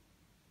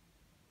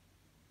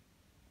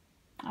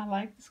 I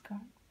like this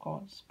card, of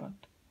course, but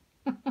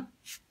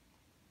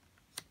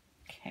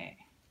okay.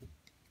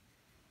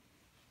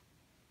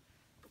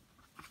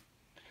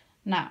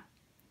 Now,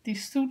 the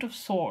Suit of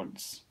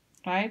Swords,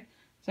 right?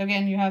 So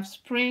again, you have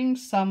spring,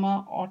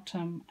 summer,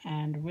 autumn,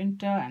 and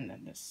winter, and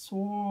then the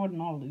sword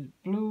and all these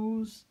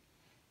blues.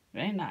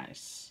 Very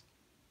nice.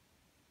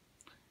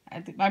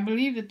 I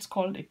believe it's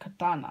called a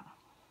katana.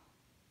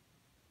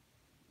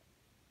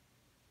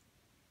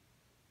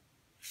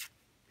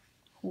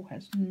 Who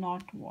has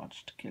not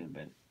watched Kill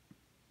Bill?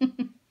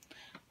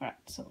 Alright,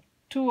 so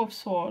Two of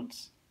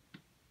Swords.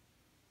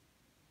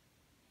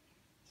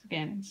 So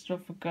again, instead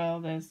of a girl,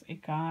 there's a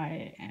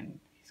guy, and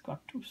he's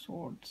got two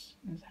swords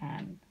in his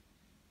hand.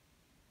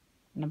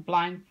 And a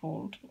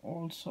blindfold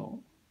also.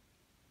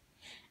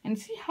 And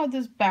see how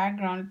this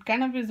background, it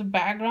kind of is a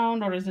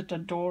background, or is it a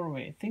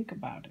doorway? Think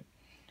about it.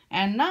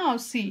 And now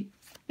see,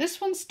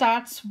 this one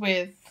starts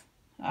with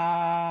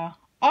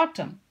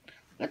autumn.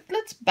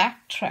 Let's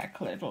backtrack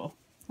a little.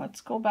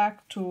 Let's go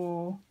back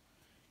to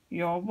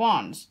your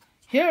wands.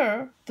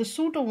 Here, the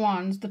Suit of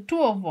Wands, the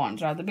Two of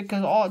Wands rather,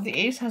 because the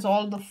ace has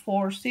all the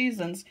 4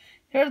 seasons.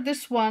 Here,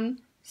 this one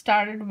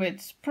started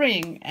with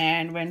spring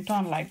and went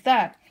on like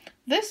that.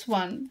 This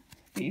one,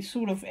 the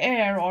Suit of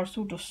Air or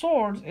Suit of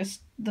Swords, is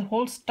the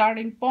whole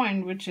starting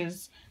point, which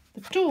is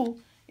the 2,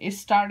 is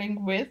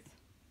starting with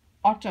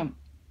autumn.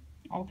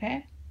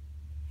 Okay?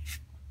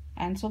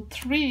 And so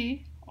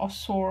 3 of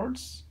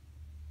Swords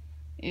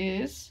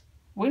is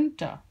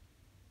winter.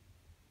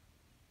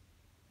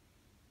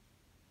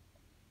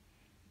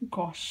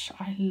 Gosh,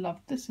 I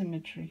love this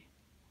imagery.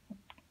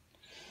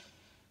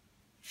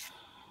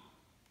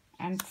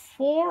 And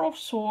 4 of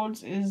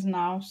Swords is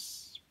now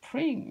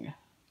spring.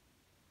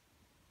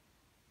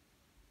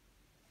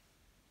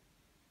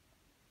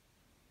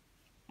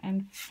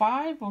 And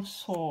 5 of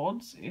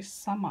Swords is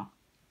summer.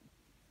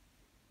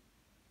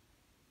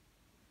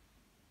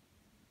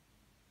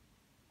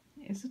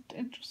 Is it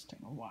interesting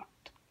or what?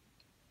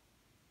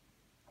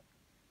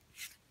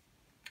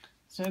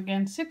 So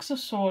again, 6 of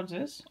Swords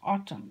is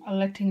autumn, a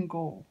letting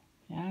go.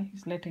 Yeah,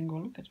 he's letting go.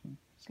 Look at him.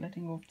 He's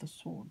letting go of the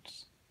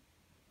swords.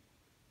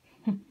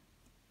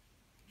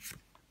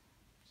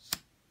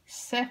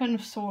 7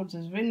 of Swords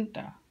is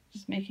winter.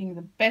 She's making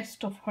the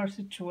best of her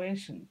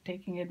situation,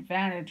 taking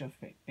advantage of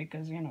it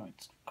because,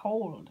 it's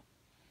cold.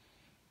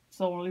 It's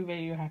the only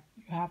way you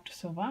have to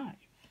survive.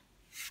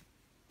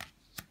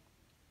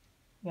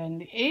 Then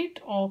the 8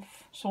 of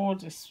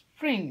Swords is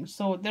spring.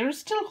 So there is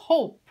still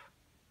hope.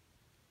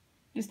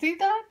 You see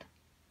that?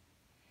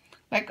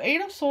 Like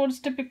 8 of Swords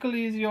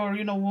typically is your,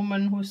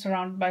 woman who's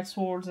surrounded by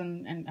swords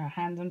and her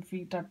hands and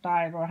feet are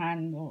tied, or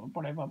hand or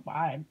whatever,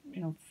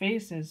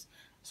 faces.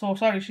 So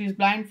sorry, she's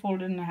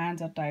blindfolded and her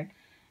hands are tied.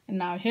 And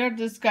now here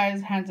this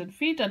guy's hands and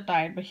feet are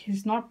tied, but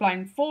he's not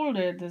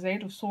blindfolded. There's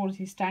 8 of Swords,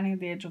 he's standing at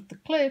the edge of the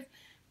cliff.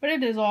 But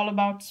it is all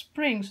about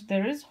spring, so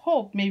there is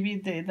hope. Maybe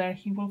that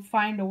he will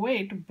find a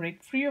way to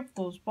break free of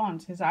those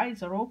bonds. His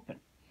eyes are open.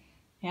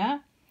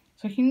 Yeah?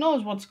 So he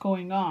knows what's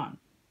going on.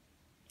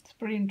 It's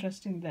pretty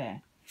interesting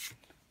there.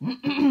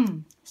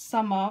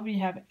 Summer, we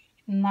have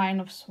 9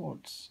 of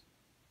Swords.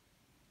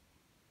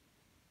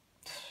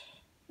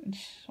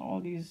 All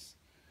these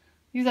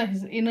are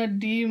his inner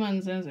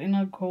demons and his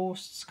inner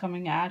ghosts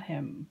coming at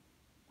him.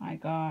 My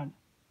God.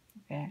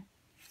 Okay.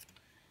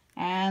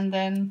 And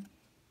then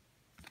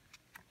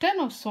 10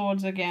 of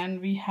Swords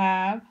again, we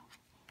have,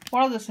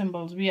 what are the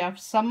symbols? We have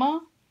summer,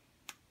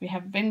 we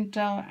have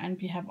winter, and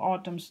we have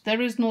autumn. So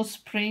there is no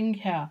spring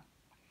here.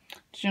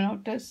 Did you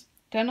notice?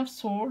 10 of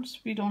Swords,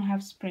 we don't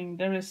have spring.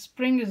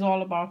 Spring is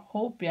all about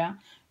hope, yeah?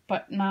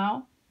 But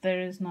now there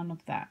is none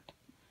of that.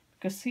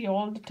 Because see,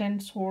 all the 10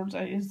 swords,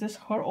 is this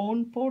her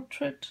own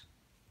portrait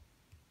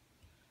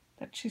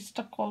that she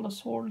stuck all the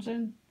swords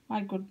in?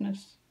 My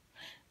goodness.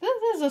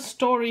 There's a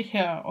story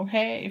here,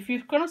 okay? If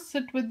you're gonna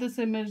sit with this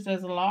image,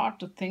 there's a lot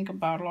to think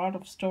about. A lot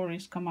of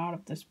stories come out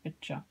of this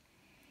picture.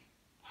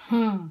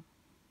 My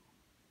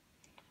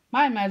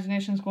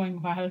imagination is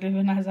going wild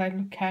even as I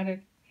look at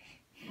it.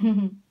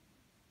 Okay.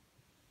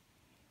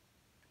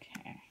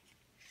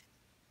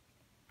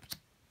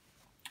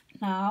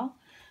 Now,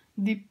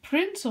 the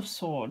Prince of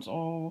Swords,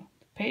 or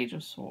Page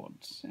of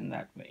Swords, in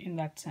that way, in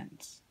that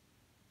sense.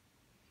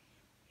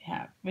 We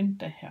have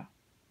winter here.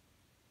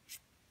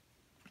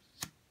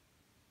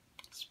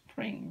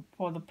 Spring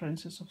for the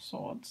Princess of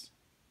Swords.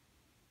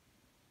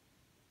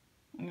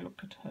 And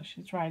look at her,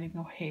 she's riding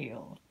a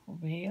veil.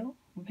 Veil.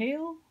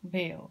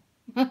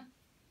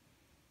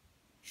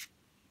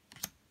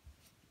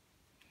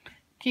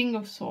 King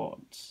of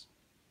Swords.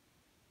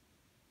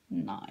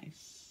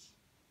 Nice.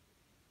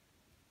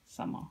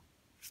 Summer.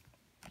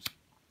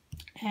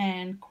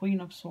 And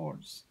Queen of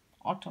Swords.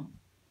 Autumn.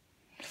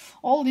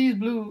 All these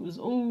blues.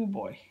 Oh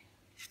boy.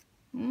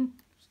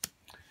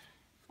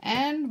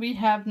 And we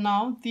have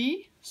now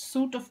the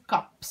Suit of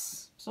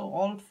Cups. So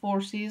all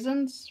 4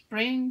 seasons,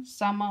 spring,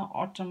 summer,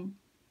 autumn,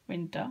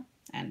 winter,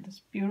 and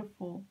this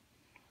beautiful,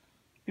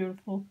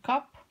 beautiful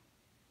cup.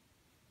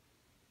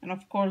 And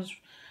of course,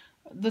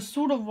 the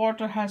Suit of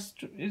Water has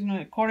to, you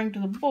know, according to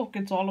the book,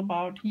 it's all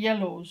about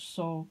yellows.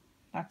 So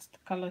that's the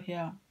color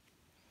here.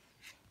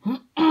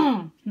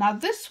 Now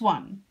this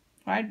one,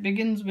 right,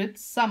 begins with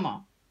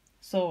summer.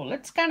 So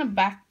let's kind of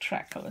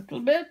backtrack a little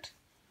bit.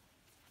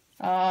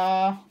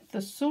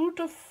 The Suit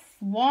of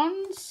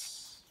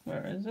Wands,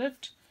 where is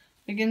it?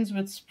 Begins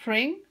with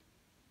spring.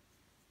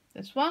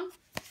 This one.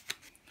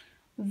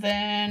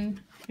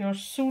 Then your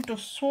Suit of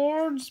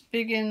Swords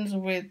begins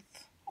with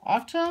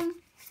autumn.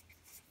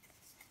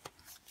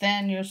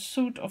 Then your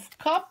Suit of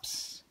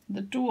Cups,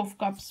 the Two of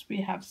Cups,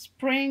 we have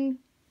spring.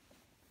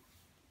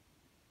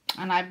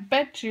 And I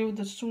bet you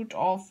the Suit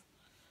of,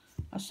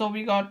 so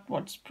we got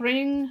what,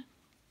 spring?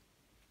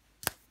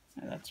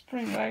 That's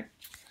spring, right?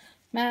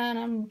 Man,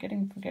 I'm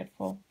getting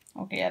forgetful.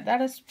 Okay, yeah,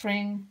 that is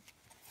spring.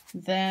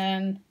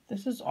 Then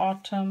this is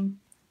autumn.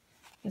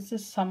 This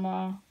is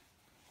summer.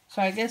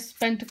 So I guess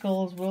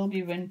Pentacles will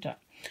be winter.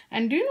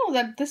 And do you know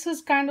that this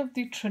is kind of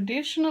the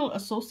traditional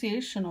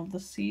association of the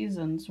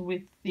seasons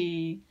with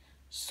the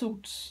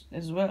suits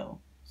as well?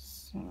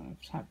 So,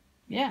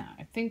 yeah,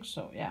 I think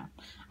so, yeah.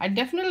 I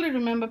definitely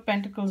remember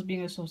Pentacles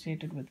being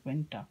associated with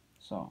winter.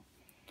 So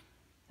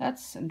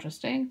that's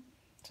interesting.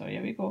 So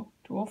here we go.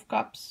 2 of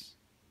Cups.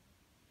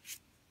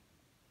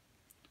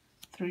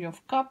 3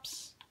 of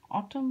Cups.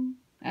 Autumn.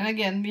 And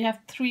again, we have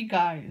 3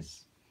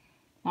 guys,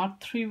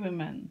 not 3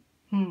 women.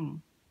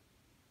 4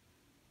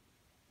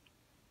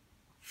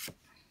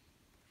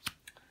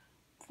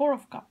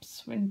 of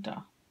Cups,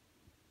 winter.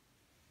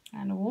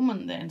 And a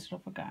woman there instead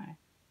of a guy.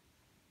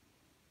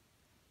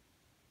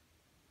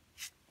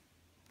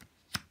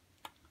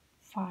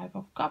 5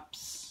 of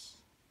Cups,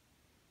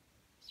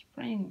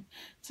 spring.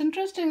 It's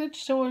interesting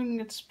it's showing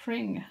it's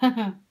spring.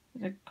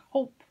 Like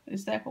hope.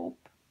 Is there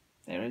hope?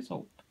 There is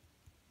hope.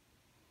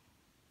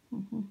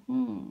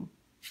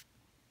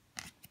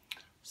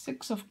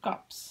 6 of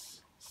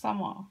Cups,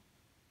 summer.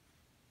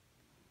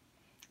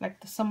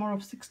 Like the summer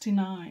of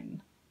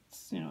 69.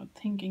 It's, you know,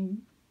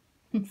 thinking,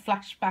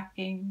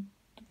 flashbacking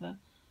to the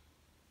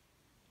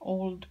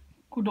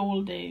good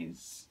old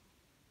days.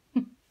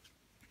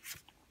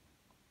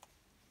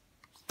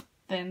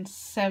 Then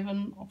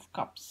 7 of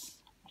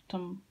Cups,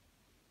 autumn.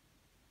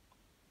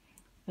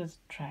 There's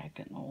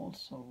dragon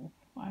also.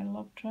 I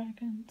love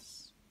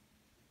dragons.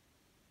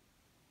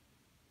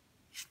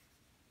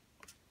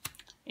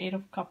 8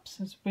 of Cups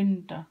is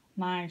winter.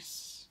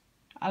 Nice.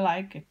 I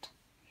like it.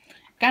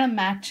 Kind of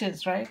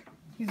matches, right?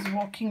 He's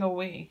walking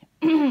away.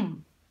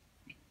 And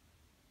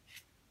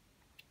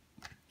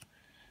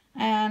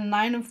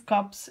 9 of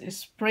Cups is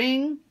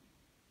spring.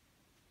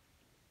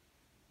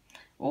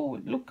 Oh,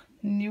 look,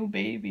 new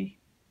baby.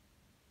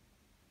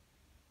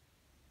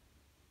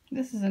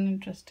 This is an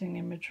interesting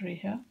imagery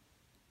here.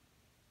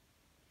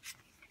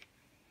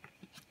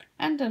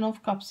 And 10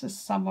 of Cups is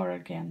summer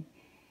again.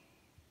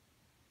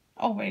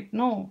 Oh wait,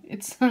 no,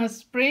 it's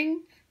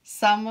spring,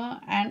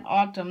 summer and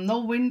autumn.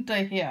 No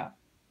winter here.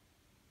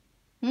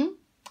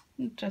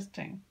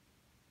 Interesting.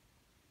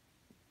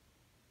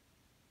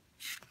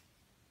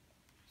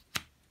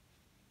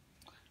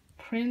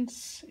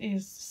 Prince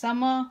is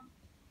summer.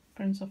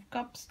 Prince of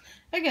Cups.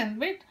 Again,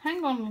 wait,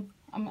 hang on.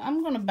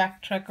 I'm going to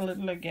backtrack a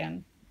little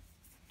again.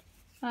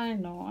 I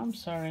know, I'm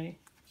sorry.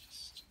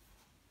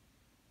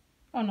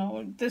 Oh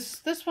no,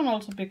 this one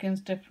also begins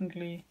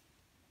differently.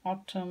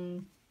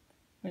 Autumn,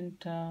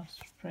 winter,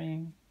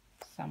 spring,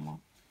 summer.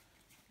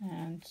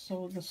 And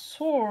so the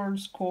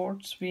swords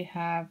courts, we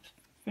have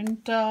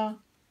winter,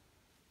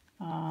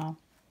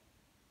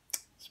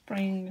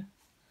 spring,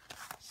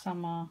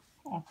 summer,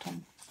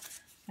 autumn.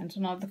 And so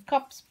now the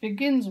cups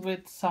begins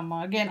with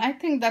summer. Again, I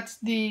think that's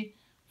the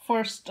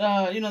first,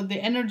 the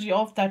energy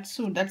of that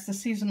suit. That's the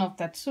season of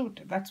that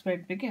suit. That's where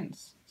it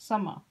begins.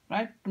 Summer,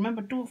 right?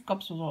 Remember, Two of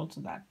Cups was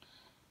also that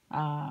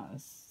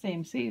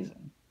same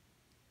season.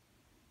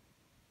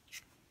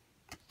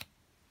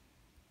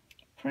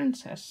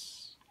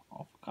 Princess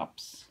of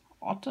Cups,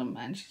 autumn,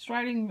 and she's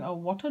riding a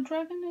water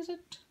dragon, is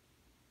it?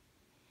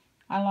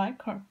 I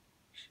like her.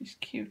 She's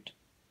cute.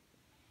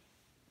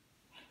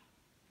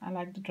 I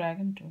like the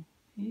dragon too.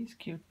 He's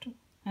cute too.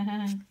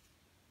 The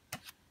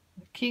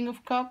King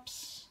of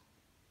Cups.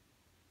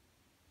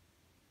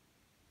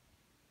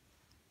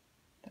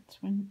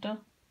 That's winter.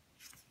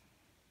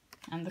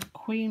 And the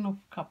Queen of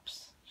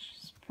Cups,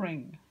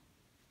 spring.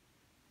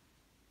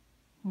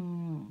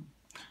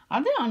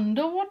 Are they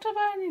underwater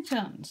by any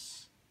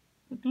chance?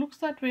 It looks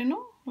that way,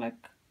 no?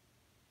 Like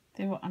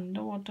they were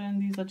underwater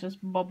and these are just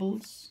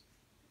bubbles.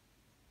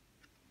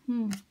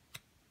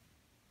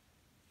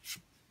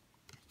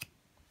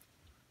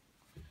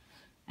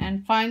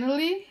 And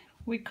finally,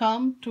 we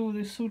come to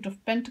the suit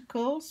of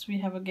pentacles. We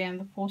have again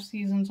the 4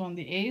 seasons on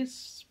the ace: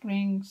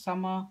 spring,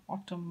 summer,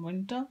 autumn,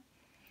 winter.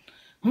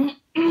 And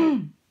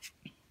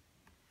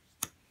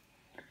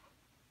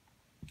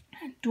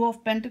Two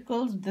of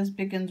Pentacles, this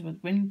begins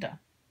with winter.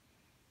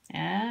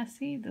 Yeah,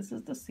 see, this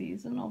is the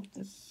season of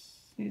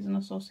this season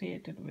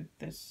associated with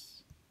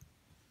this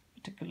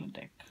particular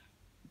deck.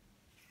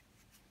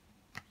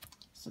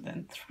 So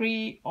then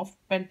 3 of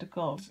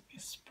Pentacles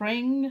is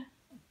spring.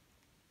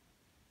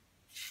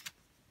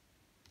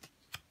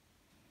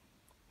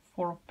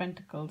 4 of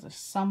Pentacles is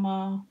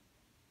summer.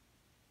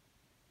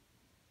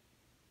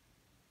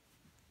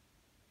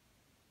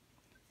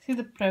 See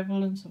the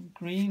prevalence of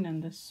green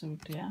in this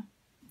suit, yeah?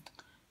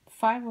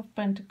 5 of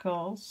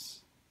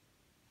Pentacles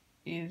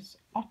is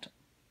autumn.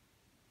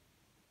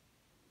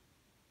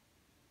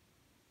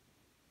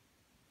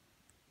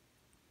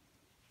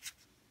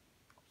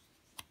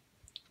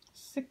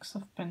 6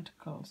 of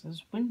Pentacles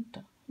is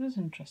winter. This is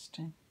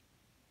interesting.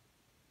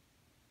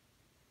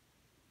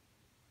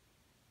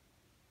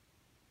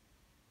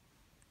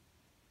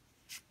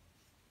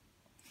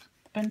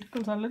 The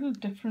pentacles are a little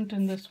different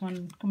in this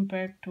one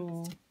compared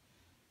to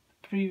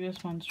the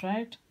previous ones,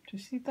 right? Do you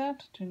see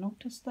that? Do you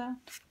notice that?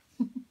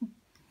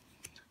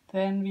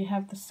 Then we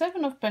have the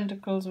 7 of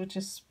Pentacles, which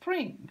is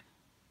spring.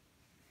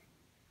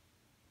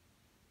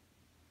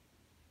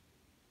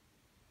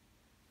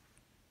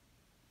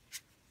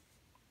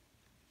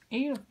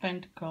 Eight of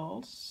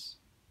Pentacles,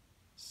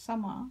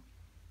 summer.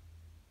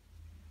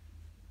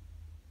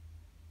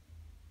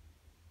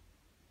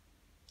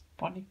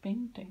 Body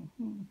painting.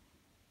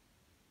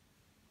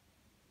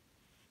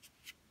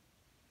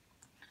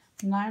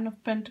 9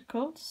 of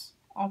Pentacles,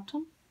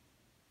 autumn.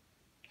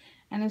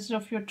 And instead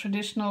of your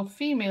traditional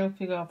female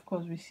figure, of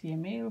course, we see a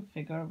male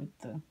figure with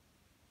the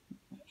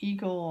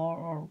eagle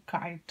or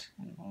kite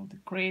and all the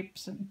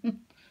grapes and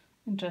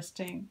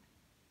interesting.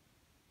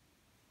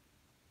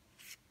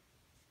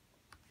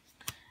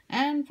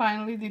 And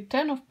finally, the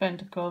 10 of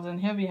Pentacles,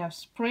 and here we have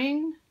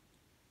spring,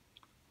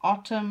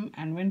 autumn,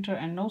 and winter,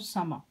 and no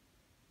summer.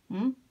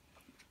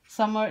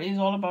 Summer is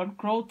all about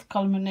growth,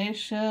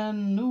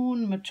 culmination,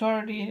 noon,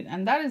 maturity,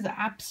 and that is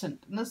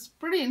absent. And that's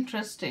pretty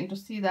interesting to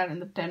see that in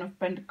the 10 of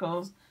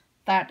Pentacles.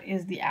 That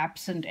is the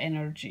absent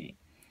energy.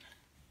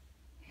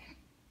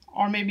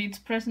 Or maybe it's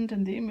present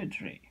in the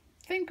imagery.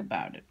 Think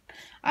about it.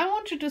 I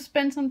want you to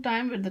spend some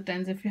time with the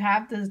 10s. If you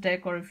have this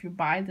deck or if you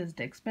buy this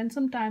deck, spend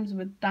some time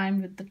with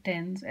the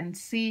 10s and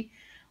see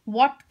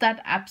what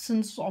that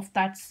absence of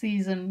that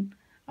season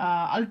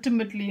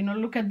ultimately,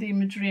 look at the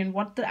imagery and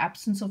what the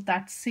absence of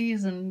that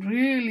season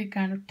really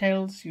kind of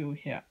tells you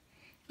here.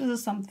 This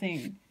is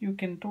something you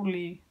can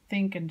totally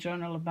think and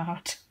journal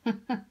about.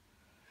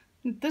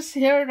 This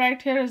here, right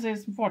here,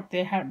 is what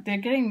they're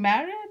getting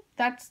married.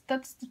 That's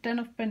the 10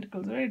 of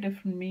Pentacles, very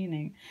different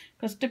meaning.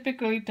 Because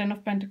typically 10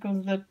 of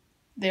Pentacles, that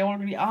they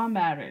already are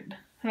married,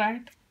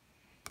 right?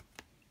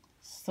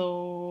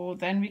 So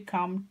then we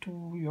come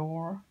to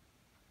your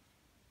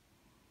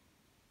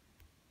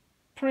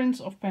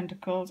Prince of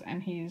Pentacles,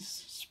 and he's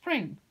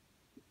spring.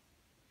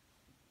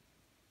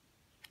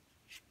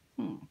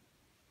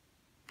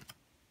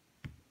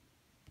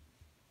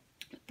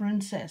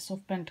 Princess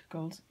of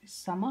Pentacles is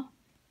summer.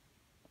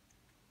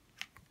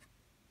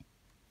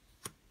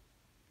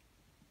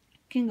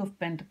 King of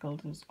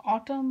Pentacles is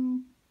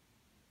autumn.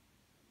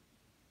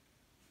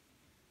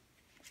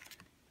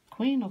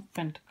 Queen of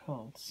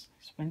Pentacles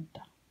is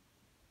winter.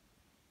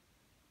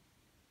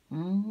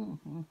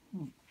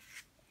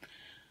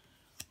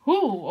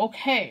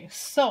 Okay,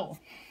 so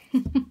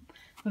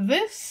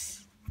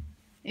this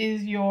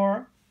is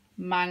your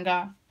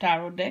Manga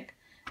Tarot deck.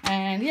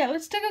 And yeah,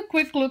 let's take a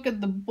quick look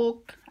at the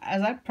book.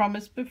 As I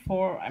promised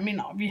before, I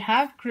mean, we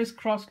have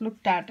crisscross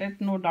looked at it,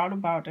 no doubt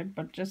about it,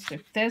 but just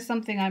if there's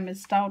something I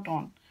missed out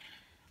on.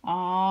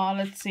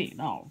 Let's see.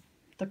 Now,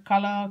 the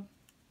color,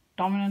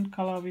 dominant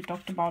color, we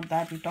talked about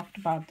that. We talked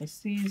about the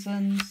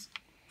seasons.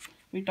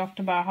 We talked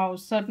about how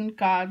certain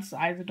cards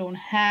either don't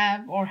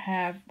have or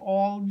have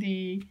all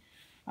the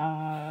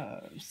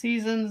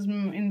seasons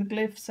in the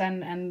glyphs,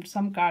 and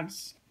some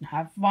cards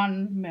have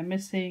one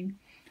missing,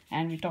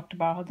 and we talked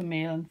about how the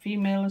male and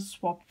female is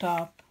swapped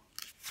up.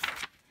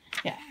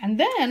 Yeah, and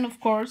then of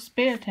course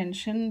pay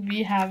attention.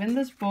 We have in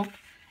this book,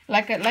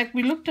 like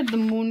we looked at the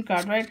moon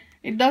card, right?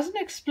 It doesn't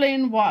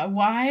explain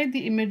why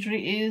the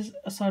imagery is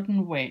a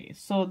certain way.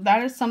 So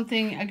that is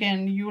something,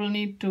 again, you will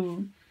need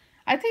to.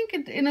 I think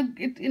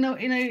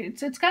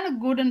it's kind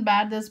of good and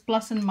bad. There's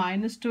plus and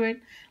minus to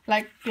it.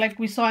 Like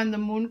we saw in the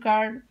moon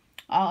card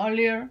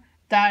earlier,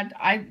 that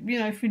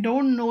if we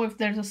don't know if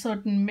there's a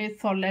certain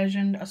myth or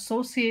legend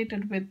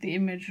associated with the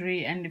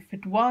imagery, and if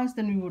it was,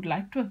 then we would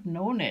like to have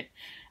known it.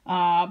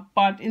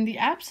 But in the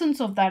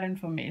absence of that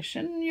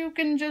information, you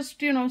can just,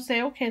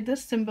 say, okay,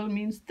 this symbol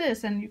means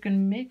this, and you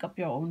can make up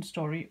your own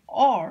story,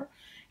 or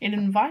it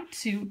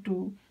invites you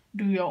to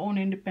do your own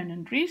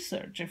independent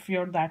research if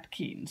you're that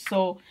keen.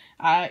 So,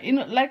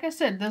 like I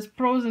said, there's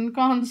pros and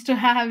cons to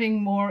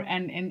having more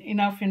and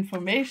enough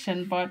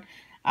information, but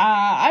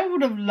I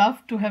would have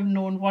loved to have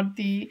known what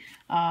the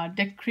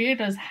deck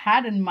creators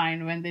had in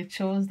mind when they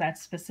chose that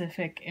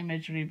specific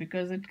imagery,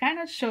 because it kind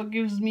of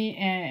gives me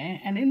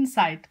an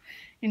insight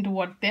into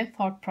what their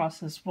thought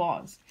process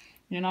was,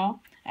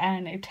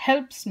 and it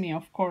helps me,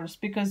 of course,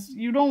 because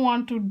you don't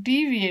want to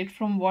deviate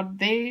from what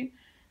they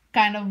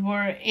kind of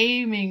were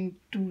aiming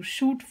to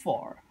shoot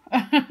for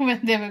when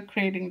they were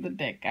creating the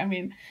deck. I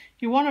mean,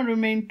 you want to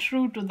remain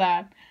true to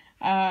that.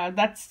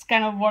 That's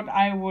kind of what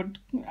I would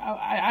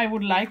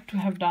like to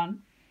have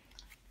done.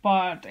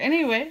 But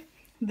anyway,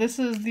 this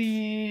is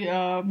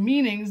the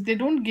meanings. They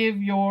don't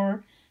give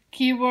your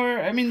keyword.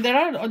 I mean, there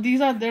are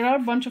a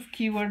bunch of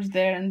keywords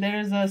there, and there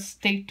is a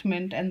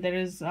statement, and there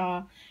is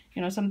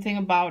something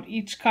about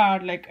each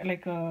card,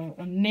 like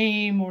a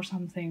name or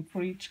something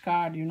for each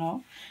card,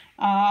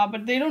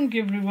 but they don't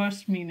give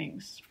reverse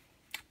meanings.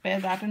 Bear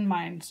that in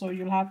mind. So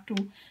you'll have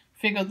to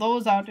figure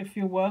those out if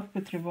you work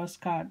with reverse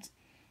cards.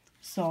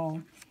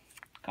 So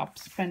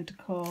cups,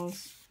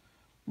 pentacles,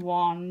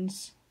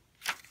 wands,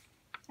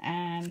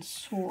 and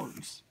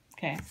swords.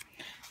 Okay.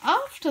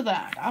 After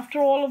that, after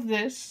all of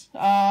this,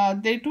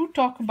 they do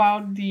talk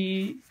about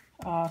the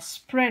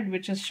spread,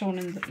 which is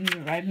shown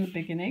right in the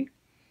beginning.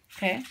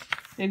 Okay.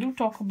 They do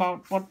talk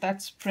about what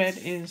that spread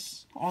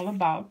is all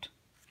about.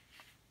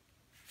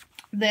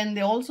 Then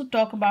they also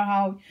talk about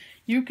how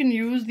you can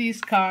use these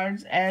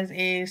cards as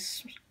a,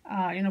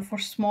 for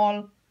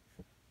small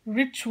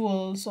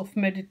rituals of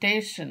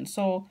meditation.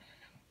 So,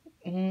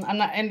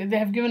 and they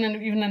have given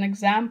even an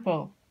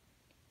example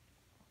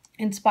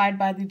inspired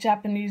by the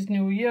Japanese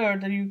New Year,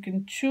 that you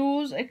can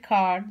choose a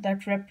card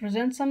that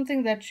represents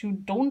something that you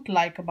don't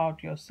like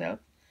about yourself,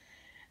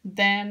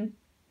 then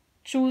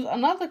choose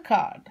another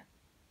card.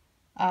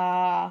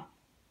 So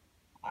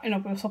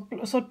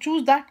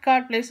choose that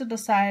card, place it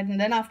aside,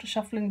 and then after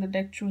shuffling the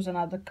deck, choose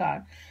another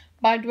card.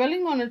 By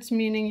dwelling on its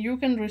meaning, you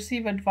can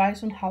receive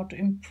advice on how to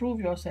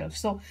improve yourself.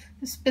 So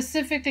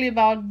specifically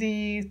about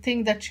the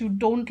thing that you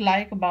don't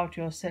like about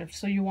yourself.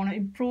 So you want to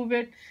improve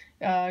it.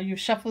 You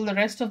shuffle the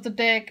rest of the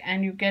deck,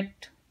 and you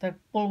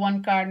pull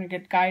one card, and you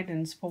get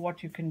guidance for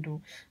what you can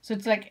do. So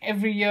it's like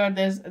every year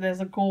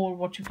there's a goal,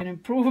 what you can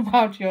improve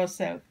about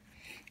yourself.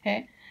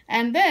 Okay,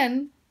 and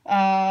then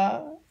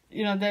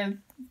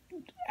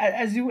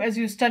as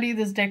you study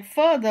this deck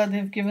further,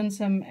 they've given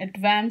some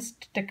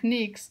advanced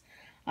techniques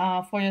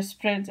for your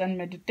spreads and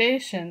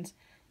meditations.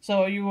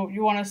 So you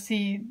want to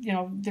see,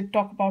 they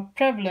talk about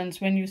prevalence.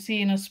 When you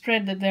see in a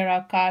spread that there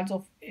are cards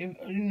of, a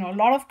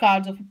lot of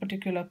cards of a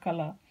particular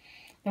color,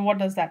 then what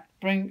does that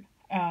bring?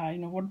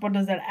 What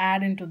does that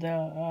add into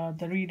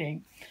the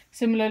reading?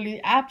 Similarly,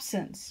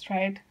 absence,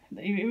 right?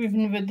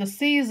 Even with the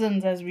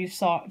seasons, as we've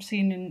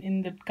seen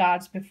in the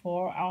cards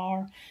before,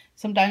 or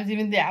sometimes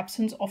even the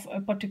absence of a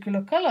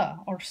particular color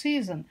or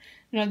season,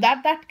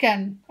 that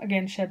can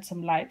again shed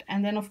some light.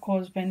 And then of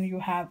course, when you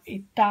have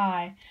a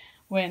tie,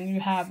 when you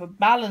have a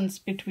balance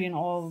between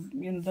all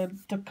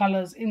the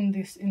colors in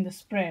the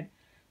spread,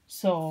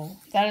 so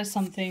that is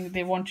something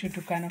they want you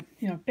to kind of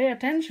pay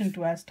attention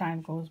to as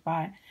time goes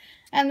by.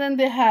 And then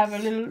they have a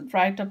little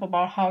write-up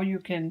about how you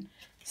can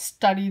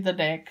study the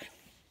deck.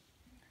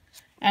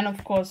 And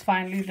of course,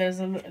 finally, there's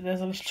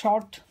a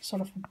short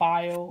sort of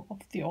bio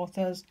of the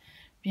authors.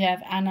 We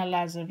have Anna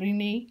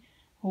Lazzarini,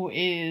 who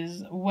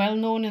is well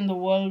known in the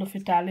world of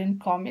Italian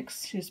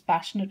comics. She's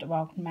passionate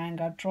about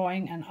manga,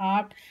 drawing, and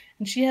art,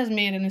 and she has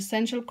made an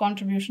essential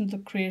contribution to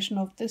the creation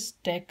of this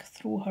deck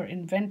through her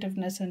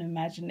inventiveness and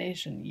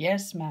imagination.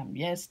 Yes, ma'am.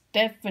 Yes,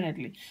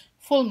 definitely.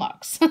 Full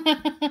marks.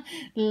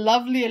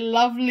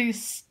 Lovely,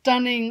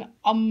 stunning,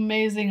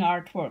 amazing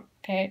artwork.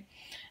 Okay.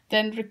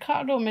 Then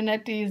Riccardo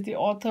Minetti is the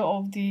author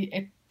of the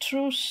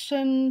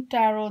Etruscan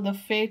Tarot, the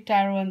Fate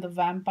Tarot, and the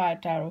Vampire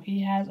Tarot.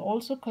 He has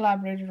also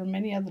collaborated on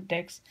many other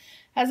decks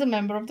as a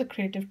member of the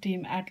creative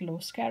team at Lo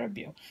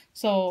Scarabeo.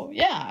 So,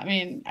 yeah, I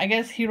mean, I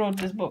guess he wrote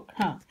this book,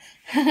 huh?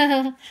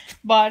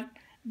 But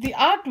the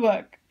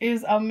artwork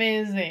is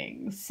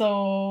amazing.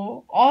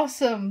 So,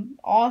 awesome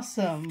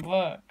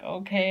work,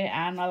 okay?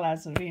 Anna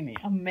Lazzarini,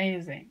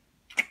 amazing.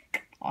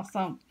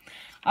 Awesome.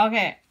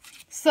 Okay,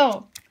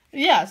 so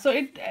yeah, so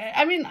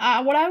I mean,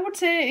 what I would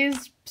say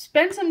is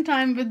spend some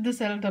time with this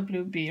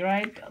LWB,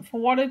 right? For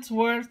what it's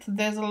worth,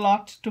 there's a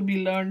lot to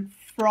be learned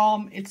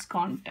from its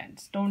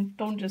contents.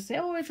 Don't just say,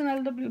 oh, it's an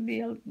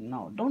LWB.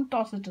 No, don't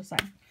toss it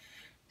aside.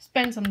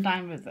 Spend some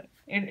time with it.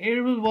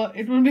 It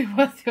will be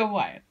worth your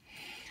while.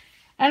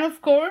 And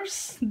of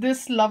course,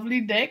 this lovely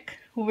deck,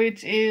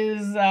 which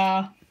is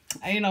how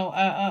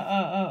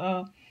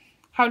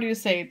do you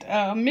say it?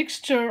 A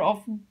mixture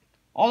of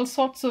all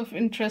sorts of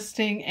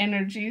interesting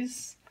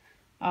energies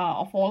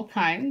of all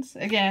kinds.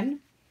 Again,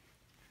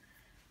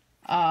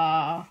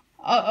 a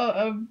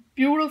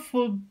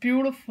beautiful,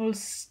 beautiful,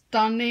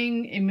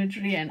 stunning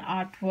imagery and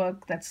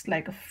artwork that's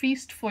like a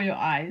feast for your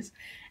eyes.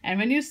 And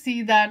when you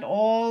see that,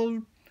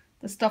 all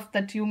the stuff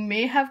that you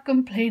may have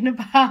complained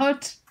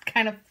about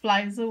kind of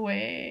flies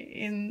away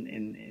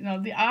in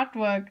the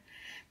artwork.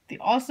 The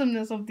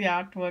awesomeness of the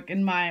artwork,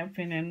 in my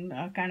opinion,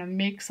 kind of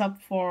makes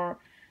up for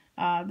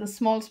the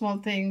small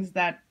things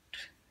that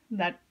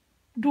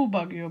do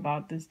bug you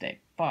about this deck.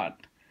 But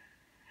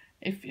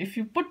if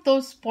you put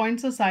those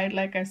points aside,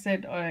 like I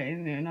said,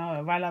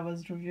 while I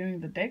was reviewing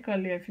the deck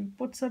earlier, if you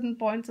put certain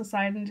points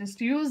aside and just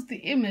use the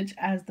image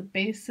as the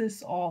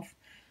basis of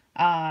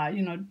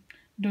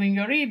doing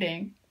your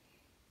reading,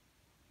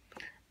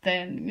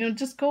 then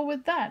just go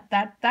with that.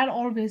 That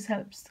always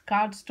helps. The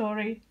card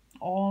story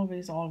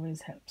always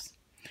helps.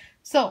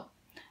 So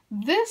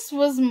this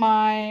was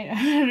my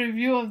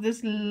review of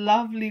this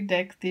lovely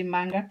deck, the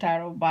Manga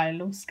Tarot by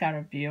Lo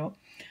Scarabeo.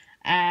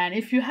 And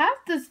if you have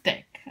this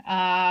deck,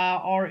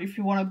 or if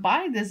you want to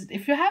buy this,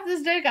 if you have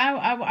this deck,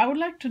 I would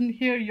like to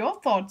hear your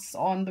thoughts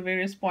on the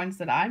various points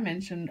that I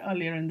mentioned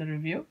earlier in the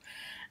review.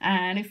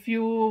 And if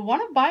you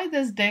want to buy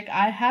this deck,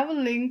 I have a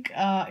link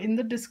in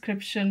the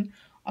description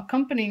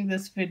accompanying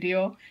this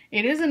video.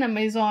 It is an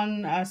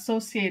Amazon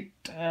associate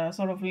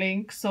sort of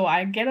link, so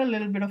I get a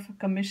little bit of a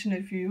commission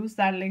if you use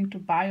that link to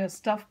buy your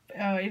stuff.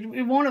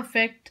 It won't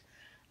affect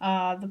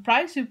the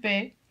price you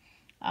pay,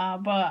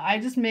 but I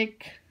just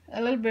make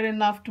a little bit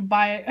enough to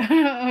buy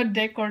a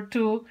deck or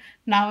two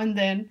now and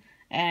then,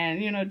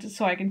 and just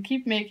so I can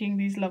keep making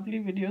these lovely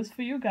videos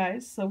for you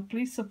guys. So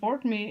please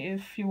support me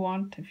if you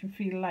want, if you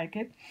feel like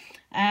it,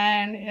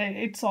 and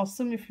it's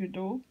awesome if you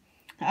do.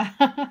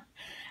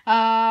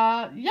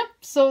 Yep,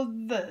 so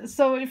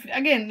if,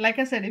 again, like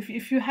I said,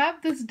 if you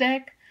have this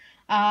deck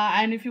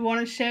and if you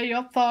want to share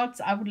your thoughts,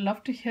 I would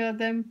love to hear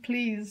them.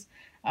 Please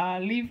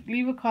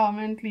leave a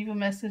comment, leave a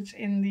message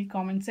in the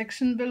comment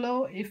section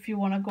below if you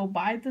want to go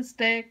buy this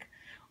deck,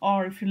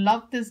 or if you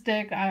love this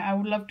deck. I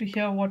would love to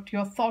hear what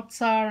your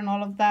thoughts are and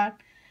all of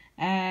that,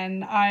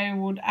 and I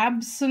would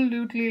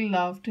absolutely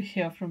love to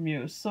hear from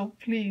you. So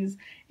please,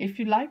 if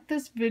you like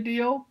this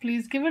video,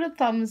 please give it a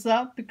thumbs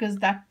up, because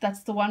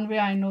that's the one way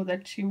I know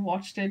that you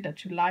watched it,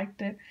 that you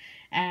liked it.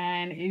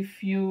 And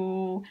if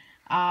you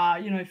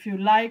if you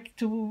like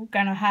to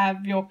kind of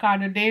have your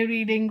card a day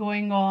reading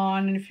going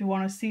on, and if you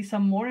want to see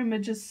some more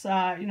images,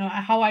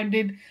 how I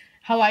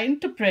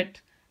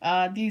interpret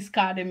these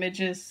card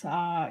images,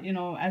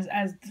 as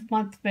the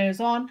month wears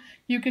on,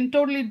 you can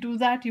totally do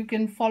that. You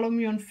can follow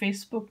me on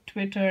Facebook,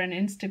 Twitter, and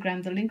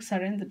Instagram. The links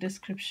are in the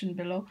description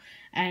below,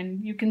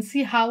 and you can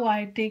see how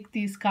I take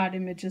these card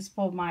images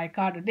for my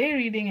card a day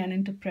reading and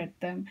interpret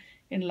them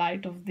in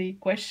light of the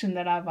question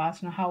that I've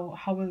asked. Now,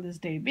 how will this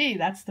day be?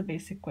 That's the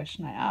basic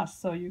question I asked.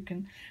 So you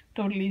can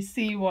totally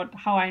see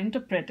how I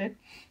interpret it,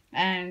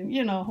 and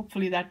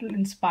hopefully that will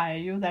inspire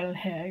you.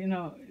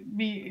 That'll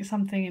be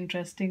something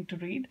interesting to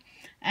read.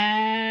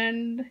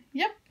 And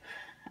yep,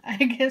 I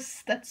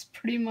guess that's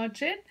pretty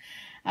much it.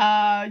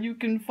 You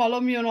can follow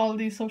me on all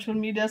these social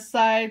media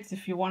sites.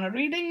 If you want a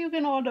reading, you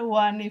can order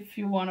one. If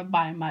you want to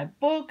buy my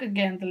book,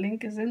 again, the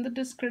link is in the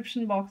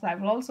description box. I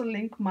will also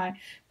link my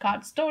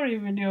card story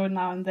video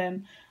now and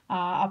then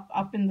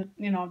up in the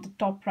the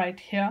top right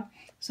here,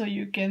 so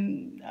you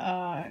can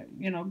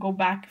go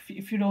back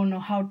if you don't know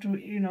how to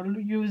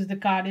use the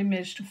card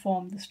image to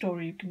form the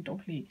story. You can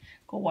totally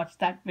go watch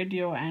that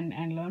video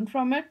and learn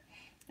from it.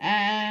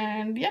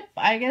 And yep,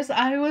 I guess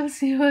I will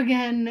see you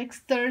again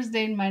next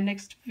Thursday in my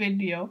next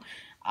video.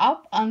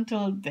 Up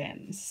until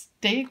then,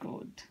 stay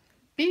good,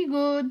 be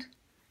good,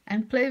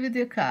 and play with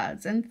your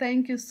cards. And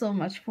thank you so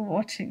much for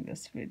watching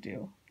this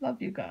video.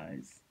 Love you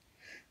guys.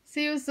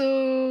 See you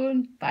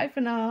soon. Bye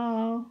for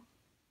now.